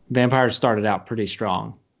 and vampires started out pretty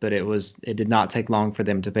strong, but it did not take long for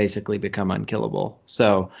them to basically become unkillable.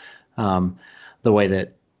 So the way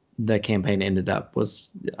that the campaign ended up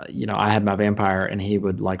was, I had my vampire, and he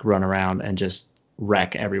would like run around and just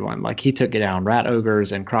wreck everyone. Like he took it down rat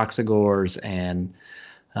ogres and Kroxigors, and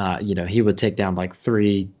he would take down like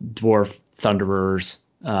 3 dwarf thunderers.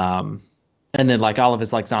 And then like all of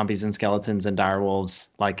his like zombies and skeletons and direwolves,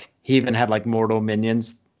 like he even had like mortal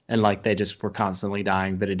minions, and like they just were constantly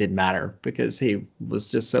dying, but it didn't matter because he was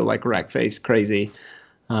just so like wreck face crazy.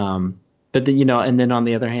 But then, and then on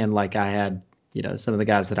the other hand, like I had, some of the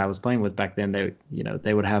guys that I was playing with back then,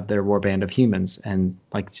 they would have their warband of humans, and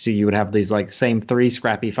like, so you would have these like same 3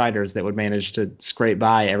 scrappy fighters that would manage to scrape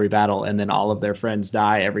by every battle, and then all of their friends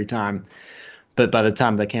die every time. But by the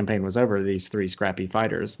time the campaign was over, these 3 scrappy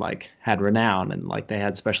fighters like had renown, and like they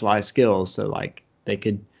had specialized skills, so like they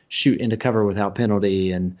could shoot into cover without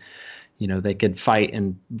penalty, and they could fight,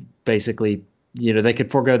 and basically they could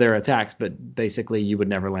forego their attacks, but basically you would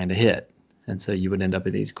never land a hit. And so you would end up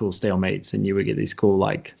in these cool stalemates, and you would get these cool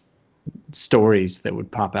like stories that would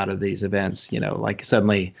pop out of these events. Like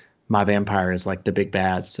suddenly my vampire is like the big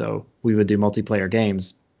bad, so we would do multiplayer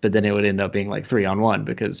games, but then it would end up being like 3-on-1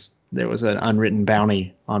 because there was an unwritten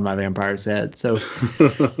bounty on my vampire's head. So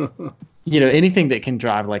anything that can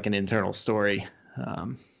drive like an internal story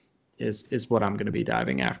is what I'm going to be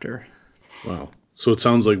diving after. Wow. So it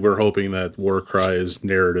sounds like we're hoping that Warcry is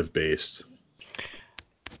narrative based.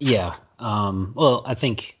 Yeah. Well, I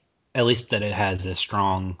think at least that it has a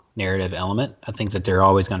strong narrative element. I think that they're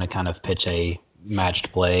always going to kind of pitch a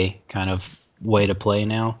matched play kind of way to play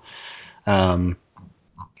now.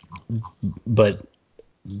 But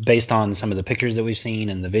based on some of the pictures that we've seen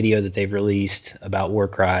and the video that they've released about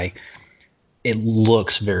Warcry, it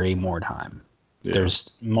looks very Mordheim. Yeah.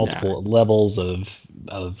 There's multiple levels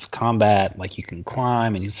of combat, like you can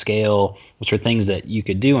climb and you scale, which are things that you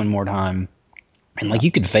could do in Mordheim. And like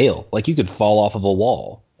you could fail, like you could fall off of a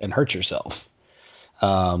wall and hurt yourself.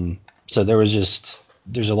 So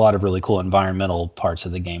there's a lot of really cool environmental parts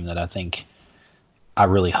of the game that I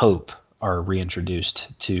really hope are reintroduced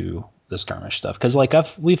to the skirmish stuff. Because like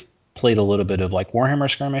we've played a little bit of like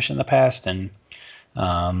Warhammer skirmish in the past, and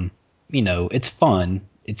it's fun,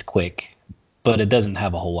 it's quick, but it doesn't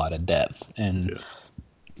have a whole lot of depth. And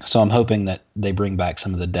so I'm hoping that they bring back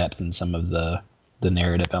some of the depth and some of the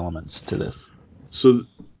narrative elements to this. So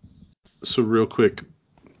real quick,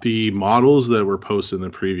 the models that were posted in the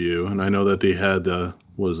preview, and I know that they had the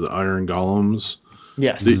Iron Golems.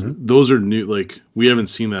 Yes. Those are new. Like we haven't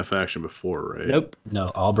seen that faction before, right? Nope. No,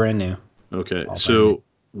 all brand new. Okay. So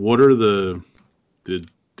what are the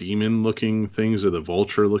demon-looking things or the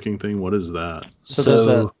vulture-looking thing? What is that?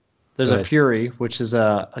 So there's a Fury, which is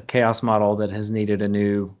a chaos model that has needed a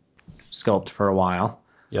new sculpt for a while.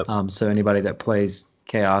 Yep. So anybody that plays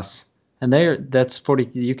chaos, and that's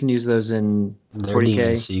 40. You can use those in 40K.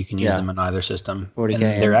 Demons, so you can use them in either system. 40K,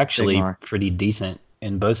 and they're actually Sigmar. pretty decent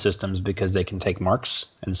in both systems because they can take marks,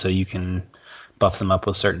 and so you can buff them up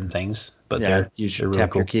with certain things. But you should really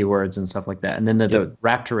tap cool. your keywords and stuff like that. And then the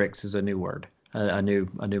Raptorix is a new word, a new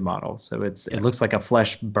model. So it looks like a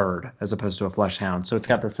flesh bird as opposed to a flesh hound. So it's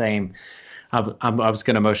got the same. I was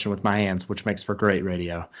going to motion with my hands, which makes for great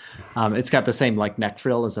radio. It's got the same like neck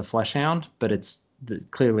frill as a flesh hound, but it's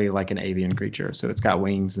clearly like an avian creature. So it's got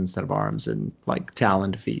wings instead of arms and like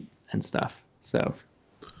taloned feet and stuff. So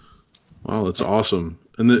wow, that's awesome.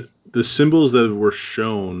 And the symbols that were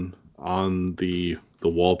shown on the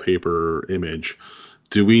wallpaper image,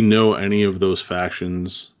 do we know any of those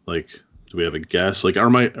factions? Like, do we have a guess? Like, are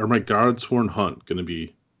my Godsworn Hunt going to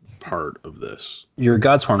be part of this? Your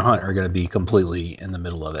Godsworn Hunt are going to be completely in the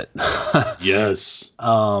middle of it. Yes.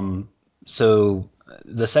 So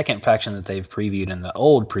the second faction that they've previewed in the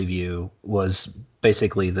old preview was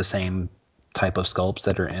basically the same type of sculpts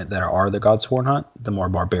that are the Godsworn Hunt, the more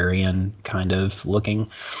barbarian kind of looking.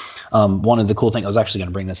 One of the cool things, I was actually going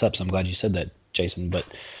to bring this up, so I'm glad you said that, Jason, but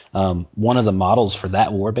one of the models for that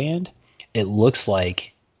warband, it looks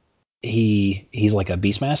like he's like a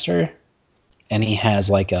Beastmaster, and he has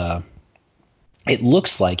like it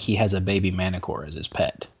looks like he has a baby Manticore as his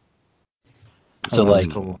pet. So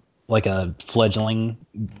like a fledgling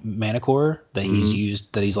Manticore that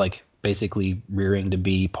he's like basically rearing to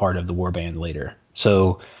be part of the warband later.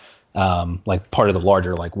 So like part of the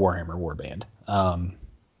larger like Warhammer warband.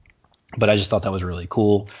 But I just thought that was really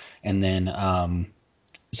cool. And then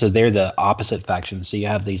so they're the opposite faction. So you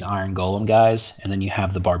have these Iron Golem guys, and then you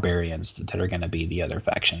have the barbarians that are going to be the other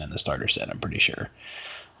faction in the starter set, I'm pretty sure.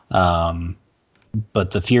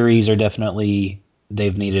 But the Furies are definitely,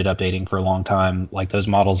 they've needed updating for a long time. Like those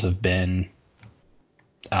models have been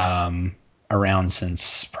around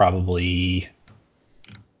since probably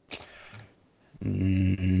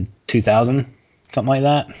 2000, something like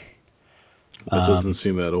that. That doesn't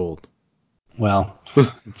seem that old. Well,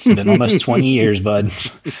 it's been almost 20 years, bud.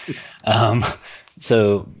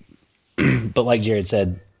 So, but like Jared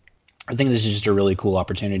said, I think this is just a really cool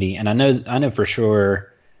opportunity. And I know for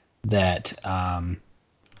sure that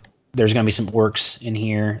there's going to be some orcs in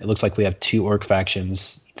here. It looks like we have 2 orc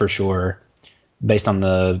factions for sure, based on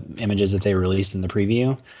the images that they released in the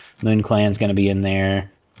preview. Moon Clan's going to be in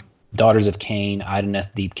there. Daughters of Cain,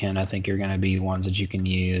 Ideneth Deepkin, I think are going to be ones that you can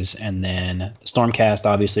use. And then Stormcast,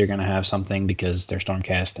 obviously, are going to have something because they're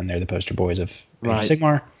Stormcast and they're the poster boys of Age of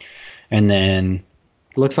Sigmar. And then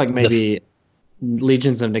looks like maybe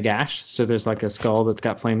Legions of Nagash. So there's like a skull that's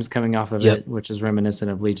got flames coming off of it, which is reminiscent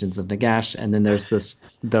of Legions of Nagash. And then there's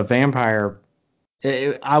the vampire.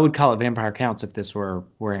 I would call it Vampire Counts if this were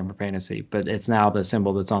Warhammer Fantasy, but it's now the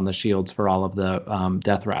symbol that's on the shields for all of the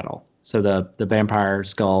Death Rattle. So the vampire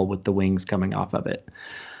skull with the wings coming off of it,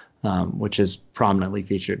 which is prominently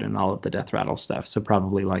featured in all of the Death Rattle stuff. So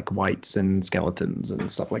probably like wights and skeletons and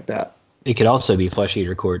stuff like that. It could also be Flesh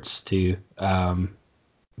Eater Courts too,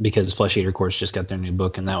 because Flesh Eater Courts just got their new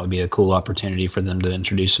book, and that would be a cool opportunity for them to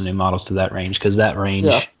introduce some new models to that range, because that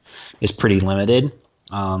range is pretty limited.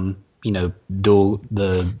 You know,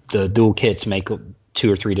 the dual kits make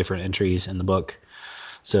 2 or 3 different entries in the book,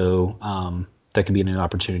 so that could be a new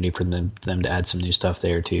opportunity for them to add some new stuff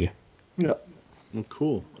there too. Yeah, well,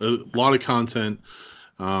 cool. A lot of content.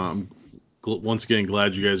 Once again,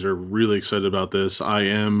 glad you guys are really excited about this. I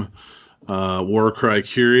am Warcry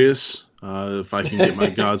curious. If I can get my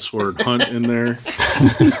Godsword Hunt in there.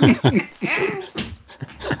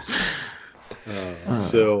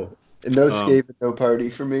 So no Skaven, no party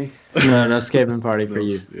for me. no Skaven party for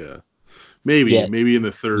you. Yeah, maybe in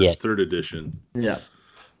the third edition. Yeah.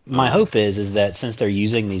 My hope is that since they're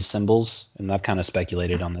using these symbols, and I've kind of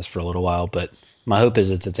speculated on this for a little while, but my hope is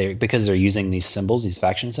that because they're using these symbols, these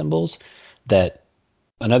faction symbols, that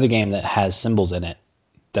another game that has symbols in it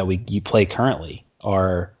that you play currently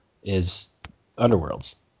is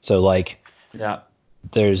Underworlds. So like,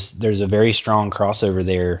 there's a very strong crossover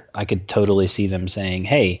there. I could totally see them saying,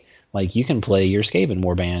 hey, like you can play your Skaven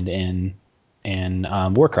warband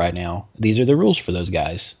in Warcry now. These are the rules for those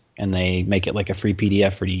guys. And they make it like a free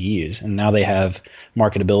PDF for you to use. And now they have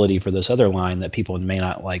marketability for this other line that people may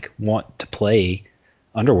not like want to play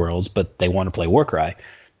Underworlds, but they want to play Warcry.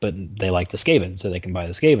 But they like the Skaven, so they can buy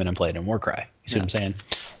the Skaven and play it in Warcry. You see what I'm saying?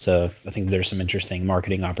 So I think there's some interesting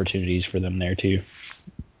marketing opportunities for them there too.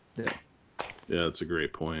 Yeah, that's a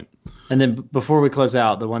great point. And then before we close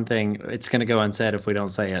out, the one thing, it's going to go unsaid if we don't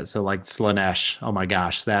say it. So like Slaanesh, oh my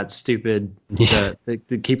gosh, that stupid,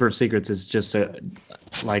 the Keeper of Secrets is just a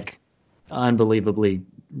like unbelievably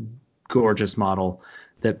gorgeous model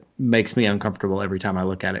that makes me uncomfortable every time I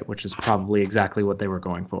look at it, which is probably exactly what they were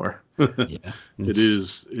going for. It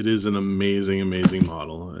is an amazing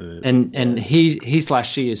model. And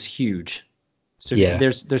he/she is huge. So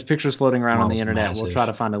there's pictures floating around on the internet. Massive. We'll try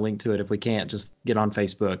to find a link to it. If we can't, just get on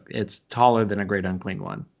Facebook. It's taller than a Great Unclean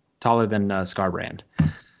One, taller than Scarbrand.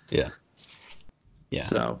 Yeah.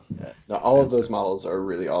 So all of those models are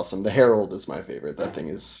really awesome. The Herald is my favorite. That thing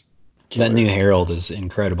is killer. That new Herald is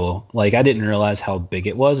incredible. Like, I didn't realize how big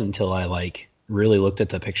it was until I like really looked at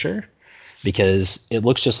the picture, because it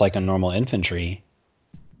looks just like a normal infantry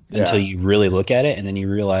until you really look at it, and then you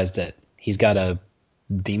realize that he's got a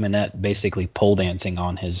demonette basically pole dancing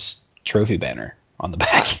on his trophy banner on the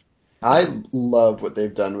back. I love what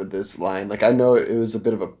they've done with this line. Like, I know it was a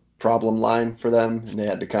bit of a problem line for them, and they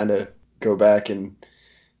had to kind of go back and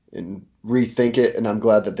rethink it. And I'm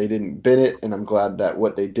glad that they didn't bin it, and I'm glad that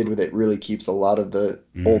what they did with it really keeps a lot of the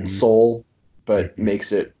old soul, but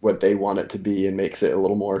makes it what they want it to be, and makes it a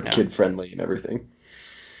little more kid friendly and everything.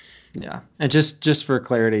 Yeah, and just for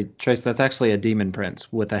clarity, Trace, that's actually a Demon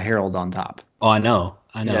Prince with a herald on top. Oh, I know.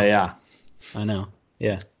 Yeah. I know.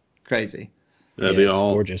 Yeah, it's crazy. Yeah, it's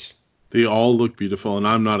gorgeous. They all look beautiful, and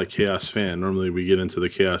I'm not a Chaos fan. Normally, we get into the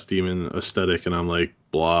Chaos Demon aesthetic, and I'm like,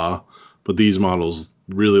 blah. But these models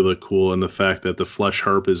really look cool, and the fact that the Flesh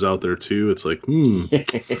Harp is out there too, it's like,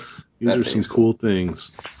 these are some cool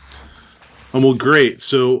things. Well, great.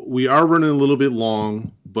 So we are running a little bit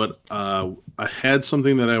long, but I had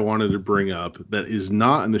something that I wanted to bring up that is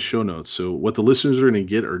not in the show notes. So what the listeners are going to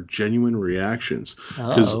get are genuine reactions,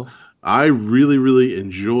 because I really, really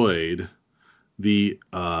enjoyed the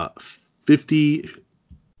 50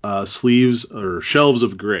 sleeves or shelves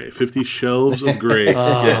of gray, 50 shelves of gray.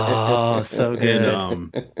 Oh, so good.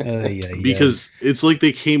 And because it's like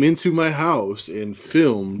they came into my house and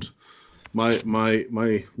filmed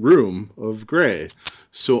my room of gray.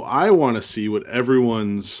 So I want to see what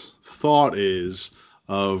everyone's thought is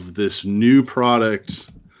of this new product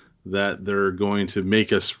that they're going to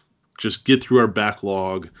make us just get through our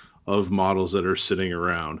backlog of models that are sitting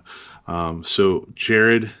around. So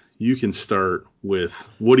Jared, you can start with,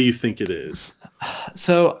 what do you think it is?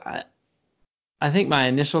 So I think my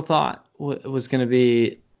initial thought was going to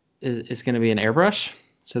be, it's going to be an airbrush.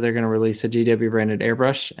 So they're going to release a GW branded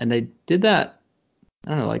airbrush, and they did that,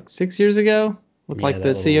 I don't know, like 6 years ago with like the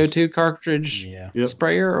CO2 cartridge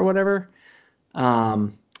sprayer or whatever.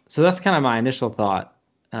 So that's kind of my initial thought.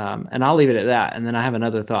 And I'll leave it at that. And then I have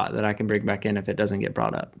another thought that I can bring back in if it doesn't get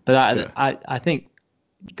brought up. But I think,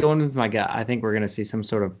 going with my gut, I think we're going to see some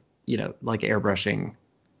sort of, like airbrushing.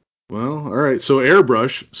 Well, all right. So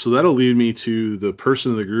airbrush. So that'll lead me to the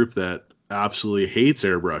person in the group that absolutely hates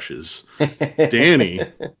airbrushes. Danny,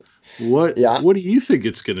 what do you think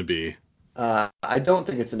it's going to be? I don't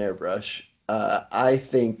think it's an airbrush. I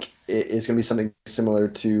think it is going to be something similar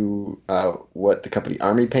to what the company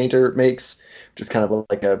Army Painter makes, which is kind of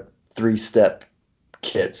like a 3-step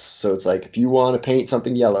kits. So it's like, if you want to paint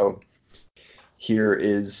something yellow, here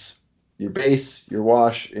is your base, your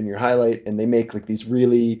wash, and your highlight. And they make like these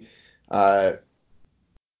really, I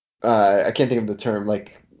can't think of the term,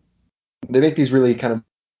 like they make these really kind of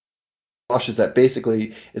washes that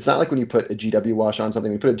basically, it's not like when you put a GW wash on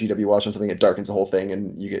something, it darkens the whole thing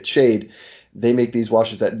and you get shade. They make these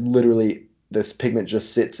washes that literally, this pigment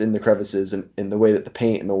just sits in the crevices, and in the way that the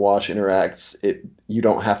paint and the wash interacts, you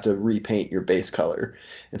don't have to repaint your base color.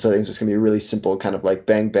 And so I think it's just gonna be a really simple kind of like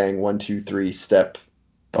bang bang 1 2 3 step,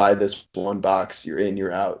 buy this one box, you're in,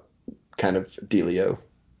 you're out kind of dealio.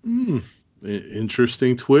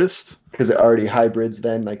 Interesting twist. Because it already hybrids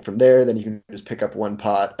then, like from there, then you can just pick up one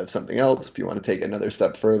pot of something else if you want to take another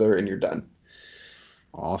step further, and you're done.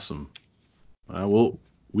 Awesome. Well,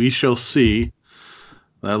 we shall see.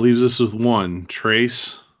 That leaves us with one.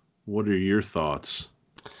 Trace, what are your thoughts?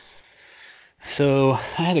 So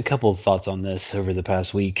I had a couple of thoughts on this over the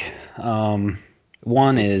past week.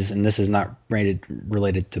 One is, and this is not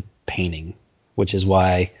related to painting, which is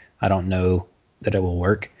why I don't know that it will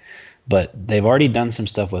work, but they've already done some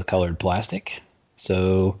stuff with colored plastic.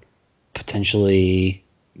 So potentially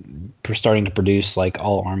starting to produce like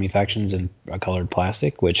all army factions in a colored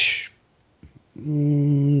plastic, which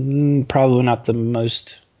probably not the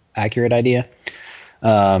most accurate idea.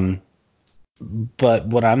 But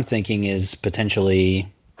what I'm thinking is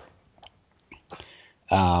potentially,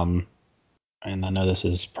 and I know this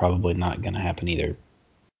is probably not going to happen either,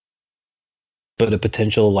 but a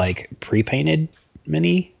potential like pre-painted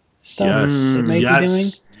mini stuff they may be doing.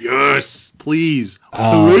 Yes, please.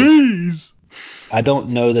 Please. I don't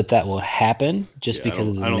know that will happen just because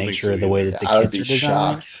of the nature of the way that the kits are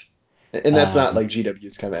designed. Shocked. And that's not like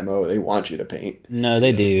GW's kind of MO. They want you to paint. No,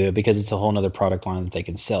 they do, because it's a whole nother product line that they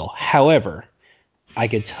can sell. However, I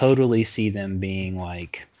could totally see them being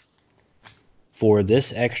like, for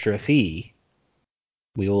this extra fee,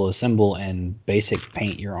 we will assemble and basic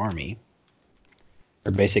paint your army,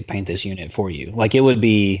 or basic paint this unit for you. Like, it would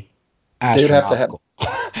be astronomical.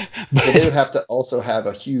 They would have to also have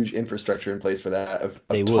a huge infrastructure in place for that, of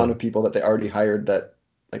a ton of people that they already hired. That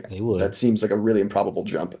seems like a really improbable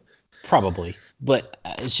jump. Probably, but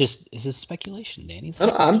it's just speculation, Danny.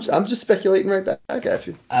 I'm just speculating right back at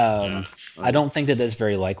you. I don't think that that's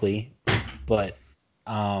very likely, but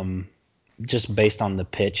just based on the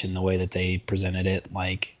pitch and the way that they presented it,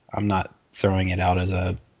 like I'm not throwing it out as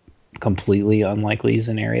a completely unlikely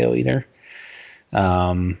scenario either.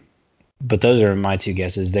 But those are my two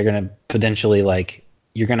guesses. They're gonna potentially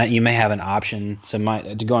you may have an option. So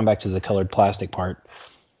going back to the colored plastic part,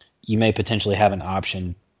 you may potentially have an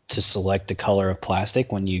option to select a color of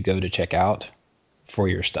plastic when you go to check out for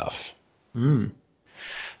your stuff.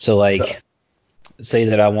 So say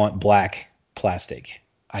that I want black plastic.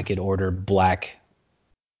 I could order black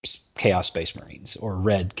Chaos Space Marines or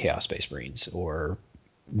red Chaos Space Marines or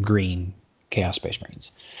green Chaos Space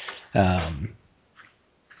Marines. I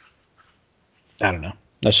don't know.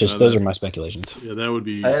 That's just those are my speculations. Yeah, that would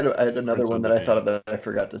be. I had another one that I thought of that I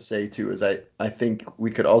forgot to say too. Is I think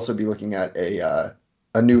we could also be looking at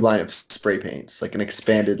a new line of spray paints, like an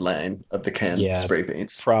expanded line of the can spray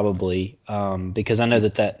paints. Probably, because I know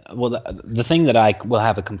the thing that I will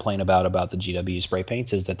have a complaint about the GW spray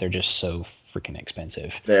paints is that they're just so freaking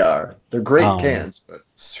expensive. They're great cans, but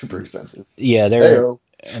super expensive. Yeah, they're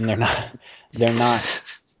not.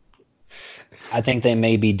 I think they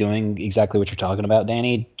may be doing exactly what you're talking about,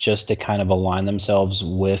 Danny, just to kind of align themselves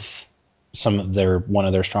with one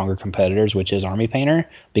of their stronger competitors, which is Army Painter,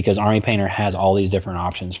 because Army Painter has all these different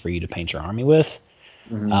options for you to paint your army with,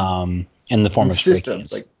 in the form of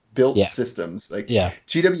systems, like built systems.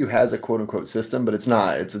 GW has a quote unquote system, but it's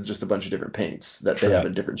not. It's just a bunch of different paints that they have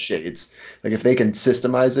in different shades. Like if they can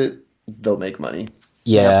systemize it, they'll make money.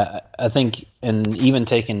 Yeah, I think, and even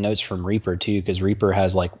taking notes from Reaper too, because Reaper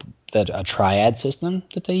has a triad system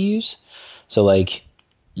that they use. So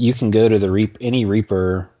you can go to any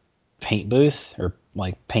Reaper paint booth or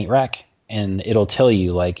paint rack, and it'll tell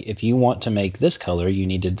you if you want to make this color, you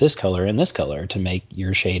needed this color and this color to make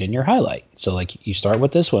your shade and your highlight. So you start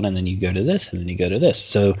with this one, and then you go to this, and then you go to this.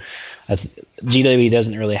 So GW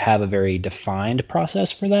doesn't really have a very defined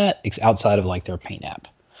process for that. It's outside of their paint app.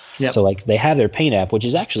 Yep. So they have their paint app, which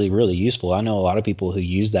is actually really useful. I know a lot of people who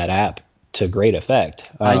use that app to great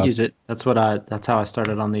effect. I use it. That's how I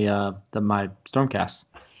started on my Stormcast.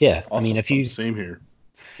 Yeah, awesome. I mean same here.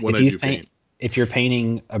 If you're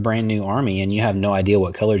painting a brand new army and you have no idea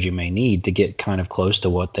what colors you may need to get kind of close to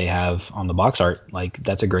what they have on the box art,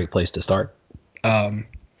 that's a great place to start. And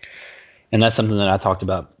that's something that I've thought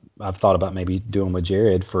about maybe doing with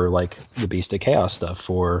Jared for the Beast of Chaos stuff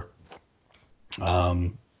for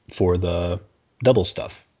the double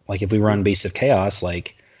stuff. If we run Beast of Chaos,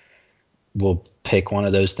 we'll pick one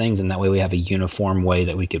of those things, and that way we have a uniform way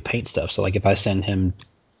that we could paint stuff. So if I send him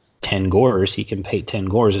 10 Gores, he can paint 10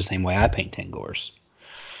 Gores the same way I paint 10 Gores.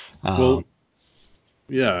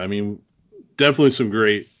 Yeah, I mean, definitely some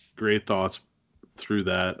great thoughts through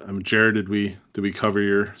that. Jared, did we cover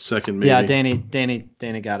your second? Maybe? Yeah,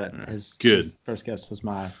 Danny got it. His first guess was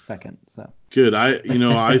my second. So good.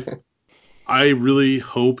 I really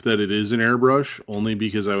hope that it is an airbrush, only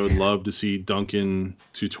because I would love to see Duncan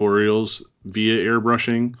tutorials via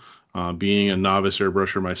airbrushing, being a novice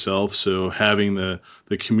airbrusher myself. So having the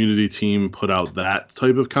community team put out that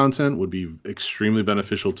type of content would be extremely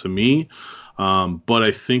beneficial to me. But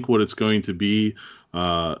I think what it's going to be,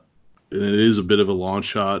 and it is a bit of a long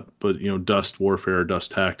shot, but Dust Warfare,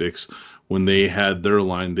 Dust Tactics, when they had their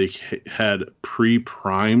line, they had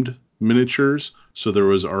pre-primed miniatures. So there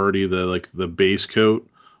was already the base coat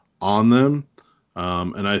on them,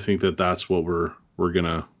 and I think that's what we're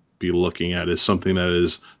gonna be looking at, is something that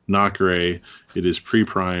is not gray. It is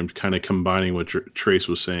pre-primed, kind of combining what Trace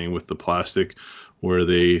was saying with the plastic, where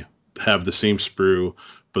they have the same sprue,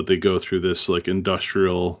 but they go through this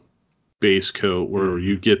industrial base coat where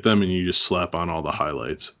you get them and you just slap on all the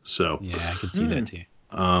highlights. So yeah, I could see that too.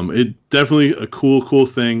 It definitely a cool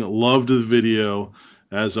thing. Loved the video.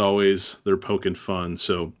 As always, they're poking fun.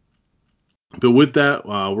 So, but with that,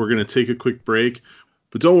 we're going to take a quick break.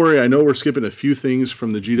 But don't worry, I know we're skipping a few things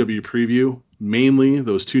from the GW preview, mainly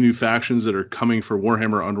those 2 new factions that are coming for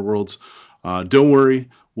Warhammer Underworlds. Don't worry,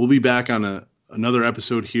 we'll be back on another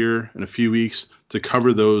episode here in a few weeks to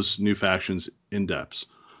cover those new factions in depth.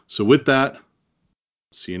 So with that,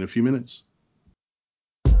 see you in a few minutes.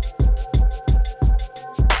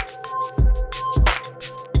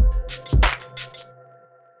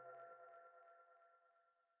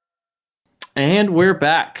 And we're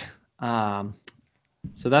back.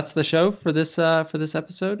 So that's the show for this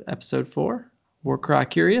episode 4, Warcry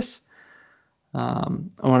Curious. I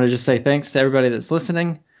want to just say thanks to everybody that's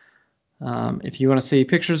listening. If you want to see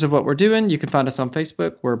pictures of what we're doing, you can find us on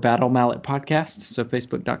Facebook. We're Battle Mallet Podcast, so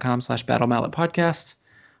facebook.com/Battle Mallet Podcast.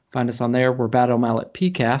 Find us on there. We're Battle Mallet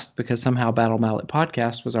PCast because somehow Battle Mallet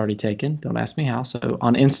Podcast was already taken. Don't ask me how. So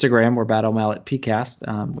on Instagram, we're Battle Mallet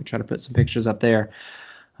PCast. We try to put some pictures up there.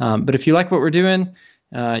 But if you like what we're doing,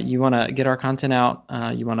 you want to get our content out,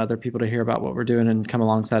 you want other people to hear about what we're doing and come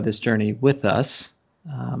alongside this journey with us,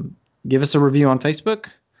 give us a review on Facebook.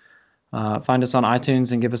 Find us on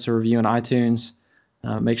iTunes and give us a review on iTunes.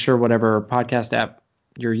 Make sure whatever podcast app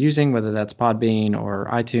you're using, whether that's Podbean or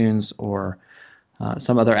iTunes or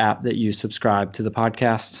some other app that you subscribe to the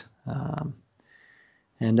podcast.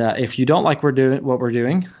 And if you don't like what we're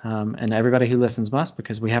doing, and everybody who listens must,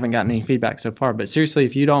 because we haven't gotten any feedback so far. But seriously,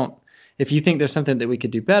 if you think there's something that we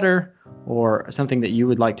could do better, or something that you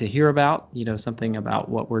would like to hear about, something about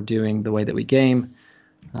what we're doing, the way that we game,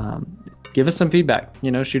 give us some feedback.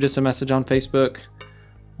 Shoot us a message on Facebook.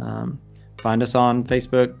 Find us on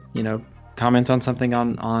Facebook. Comment on something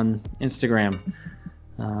on Instagram.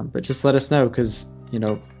 But just let us know, because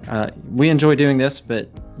we enjoy doing this, but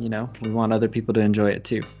we want other people to enjoy it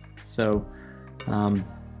too. So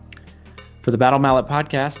for the Battle Mallet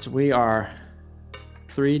Podcast, we are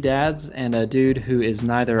 3 dads and a dude who is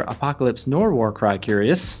neither apocalypse nor Warcry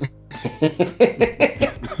curious.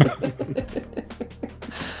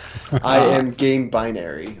 I am game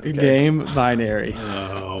binary. Okay? Game binary.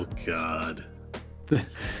 Oh God.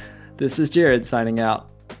 This is Jared signing out.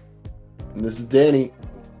 And this is Danny.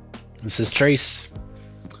 This is Trace.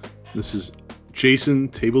 This is Jason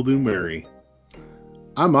Table Doom Mary.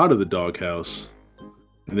 I'm out of the doghouse.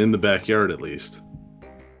 And in the backyard, at least.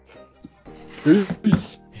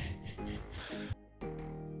 Peace.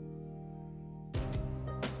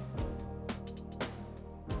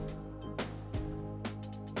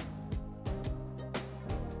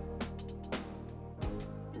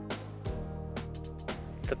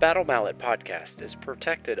 The Battle Mallet Podcast is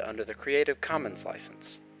protected under the Creative Commons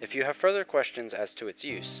license. If you have further questions as to its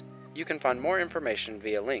use, you can find more information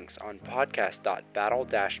via links on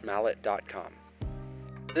podcast.battle-mallet.com.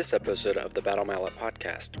 This episode of the Battle Mallet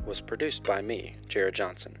Podcast was produced by me, Jared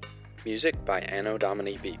Johnson. Music by Anno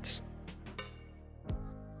Domini Beats.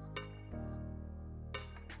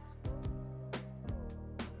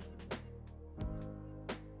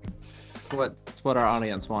 It's what our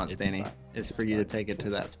audience wants, Danny. Is for you to take it to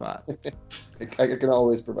that spot. I can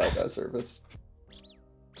always provide that service.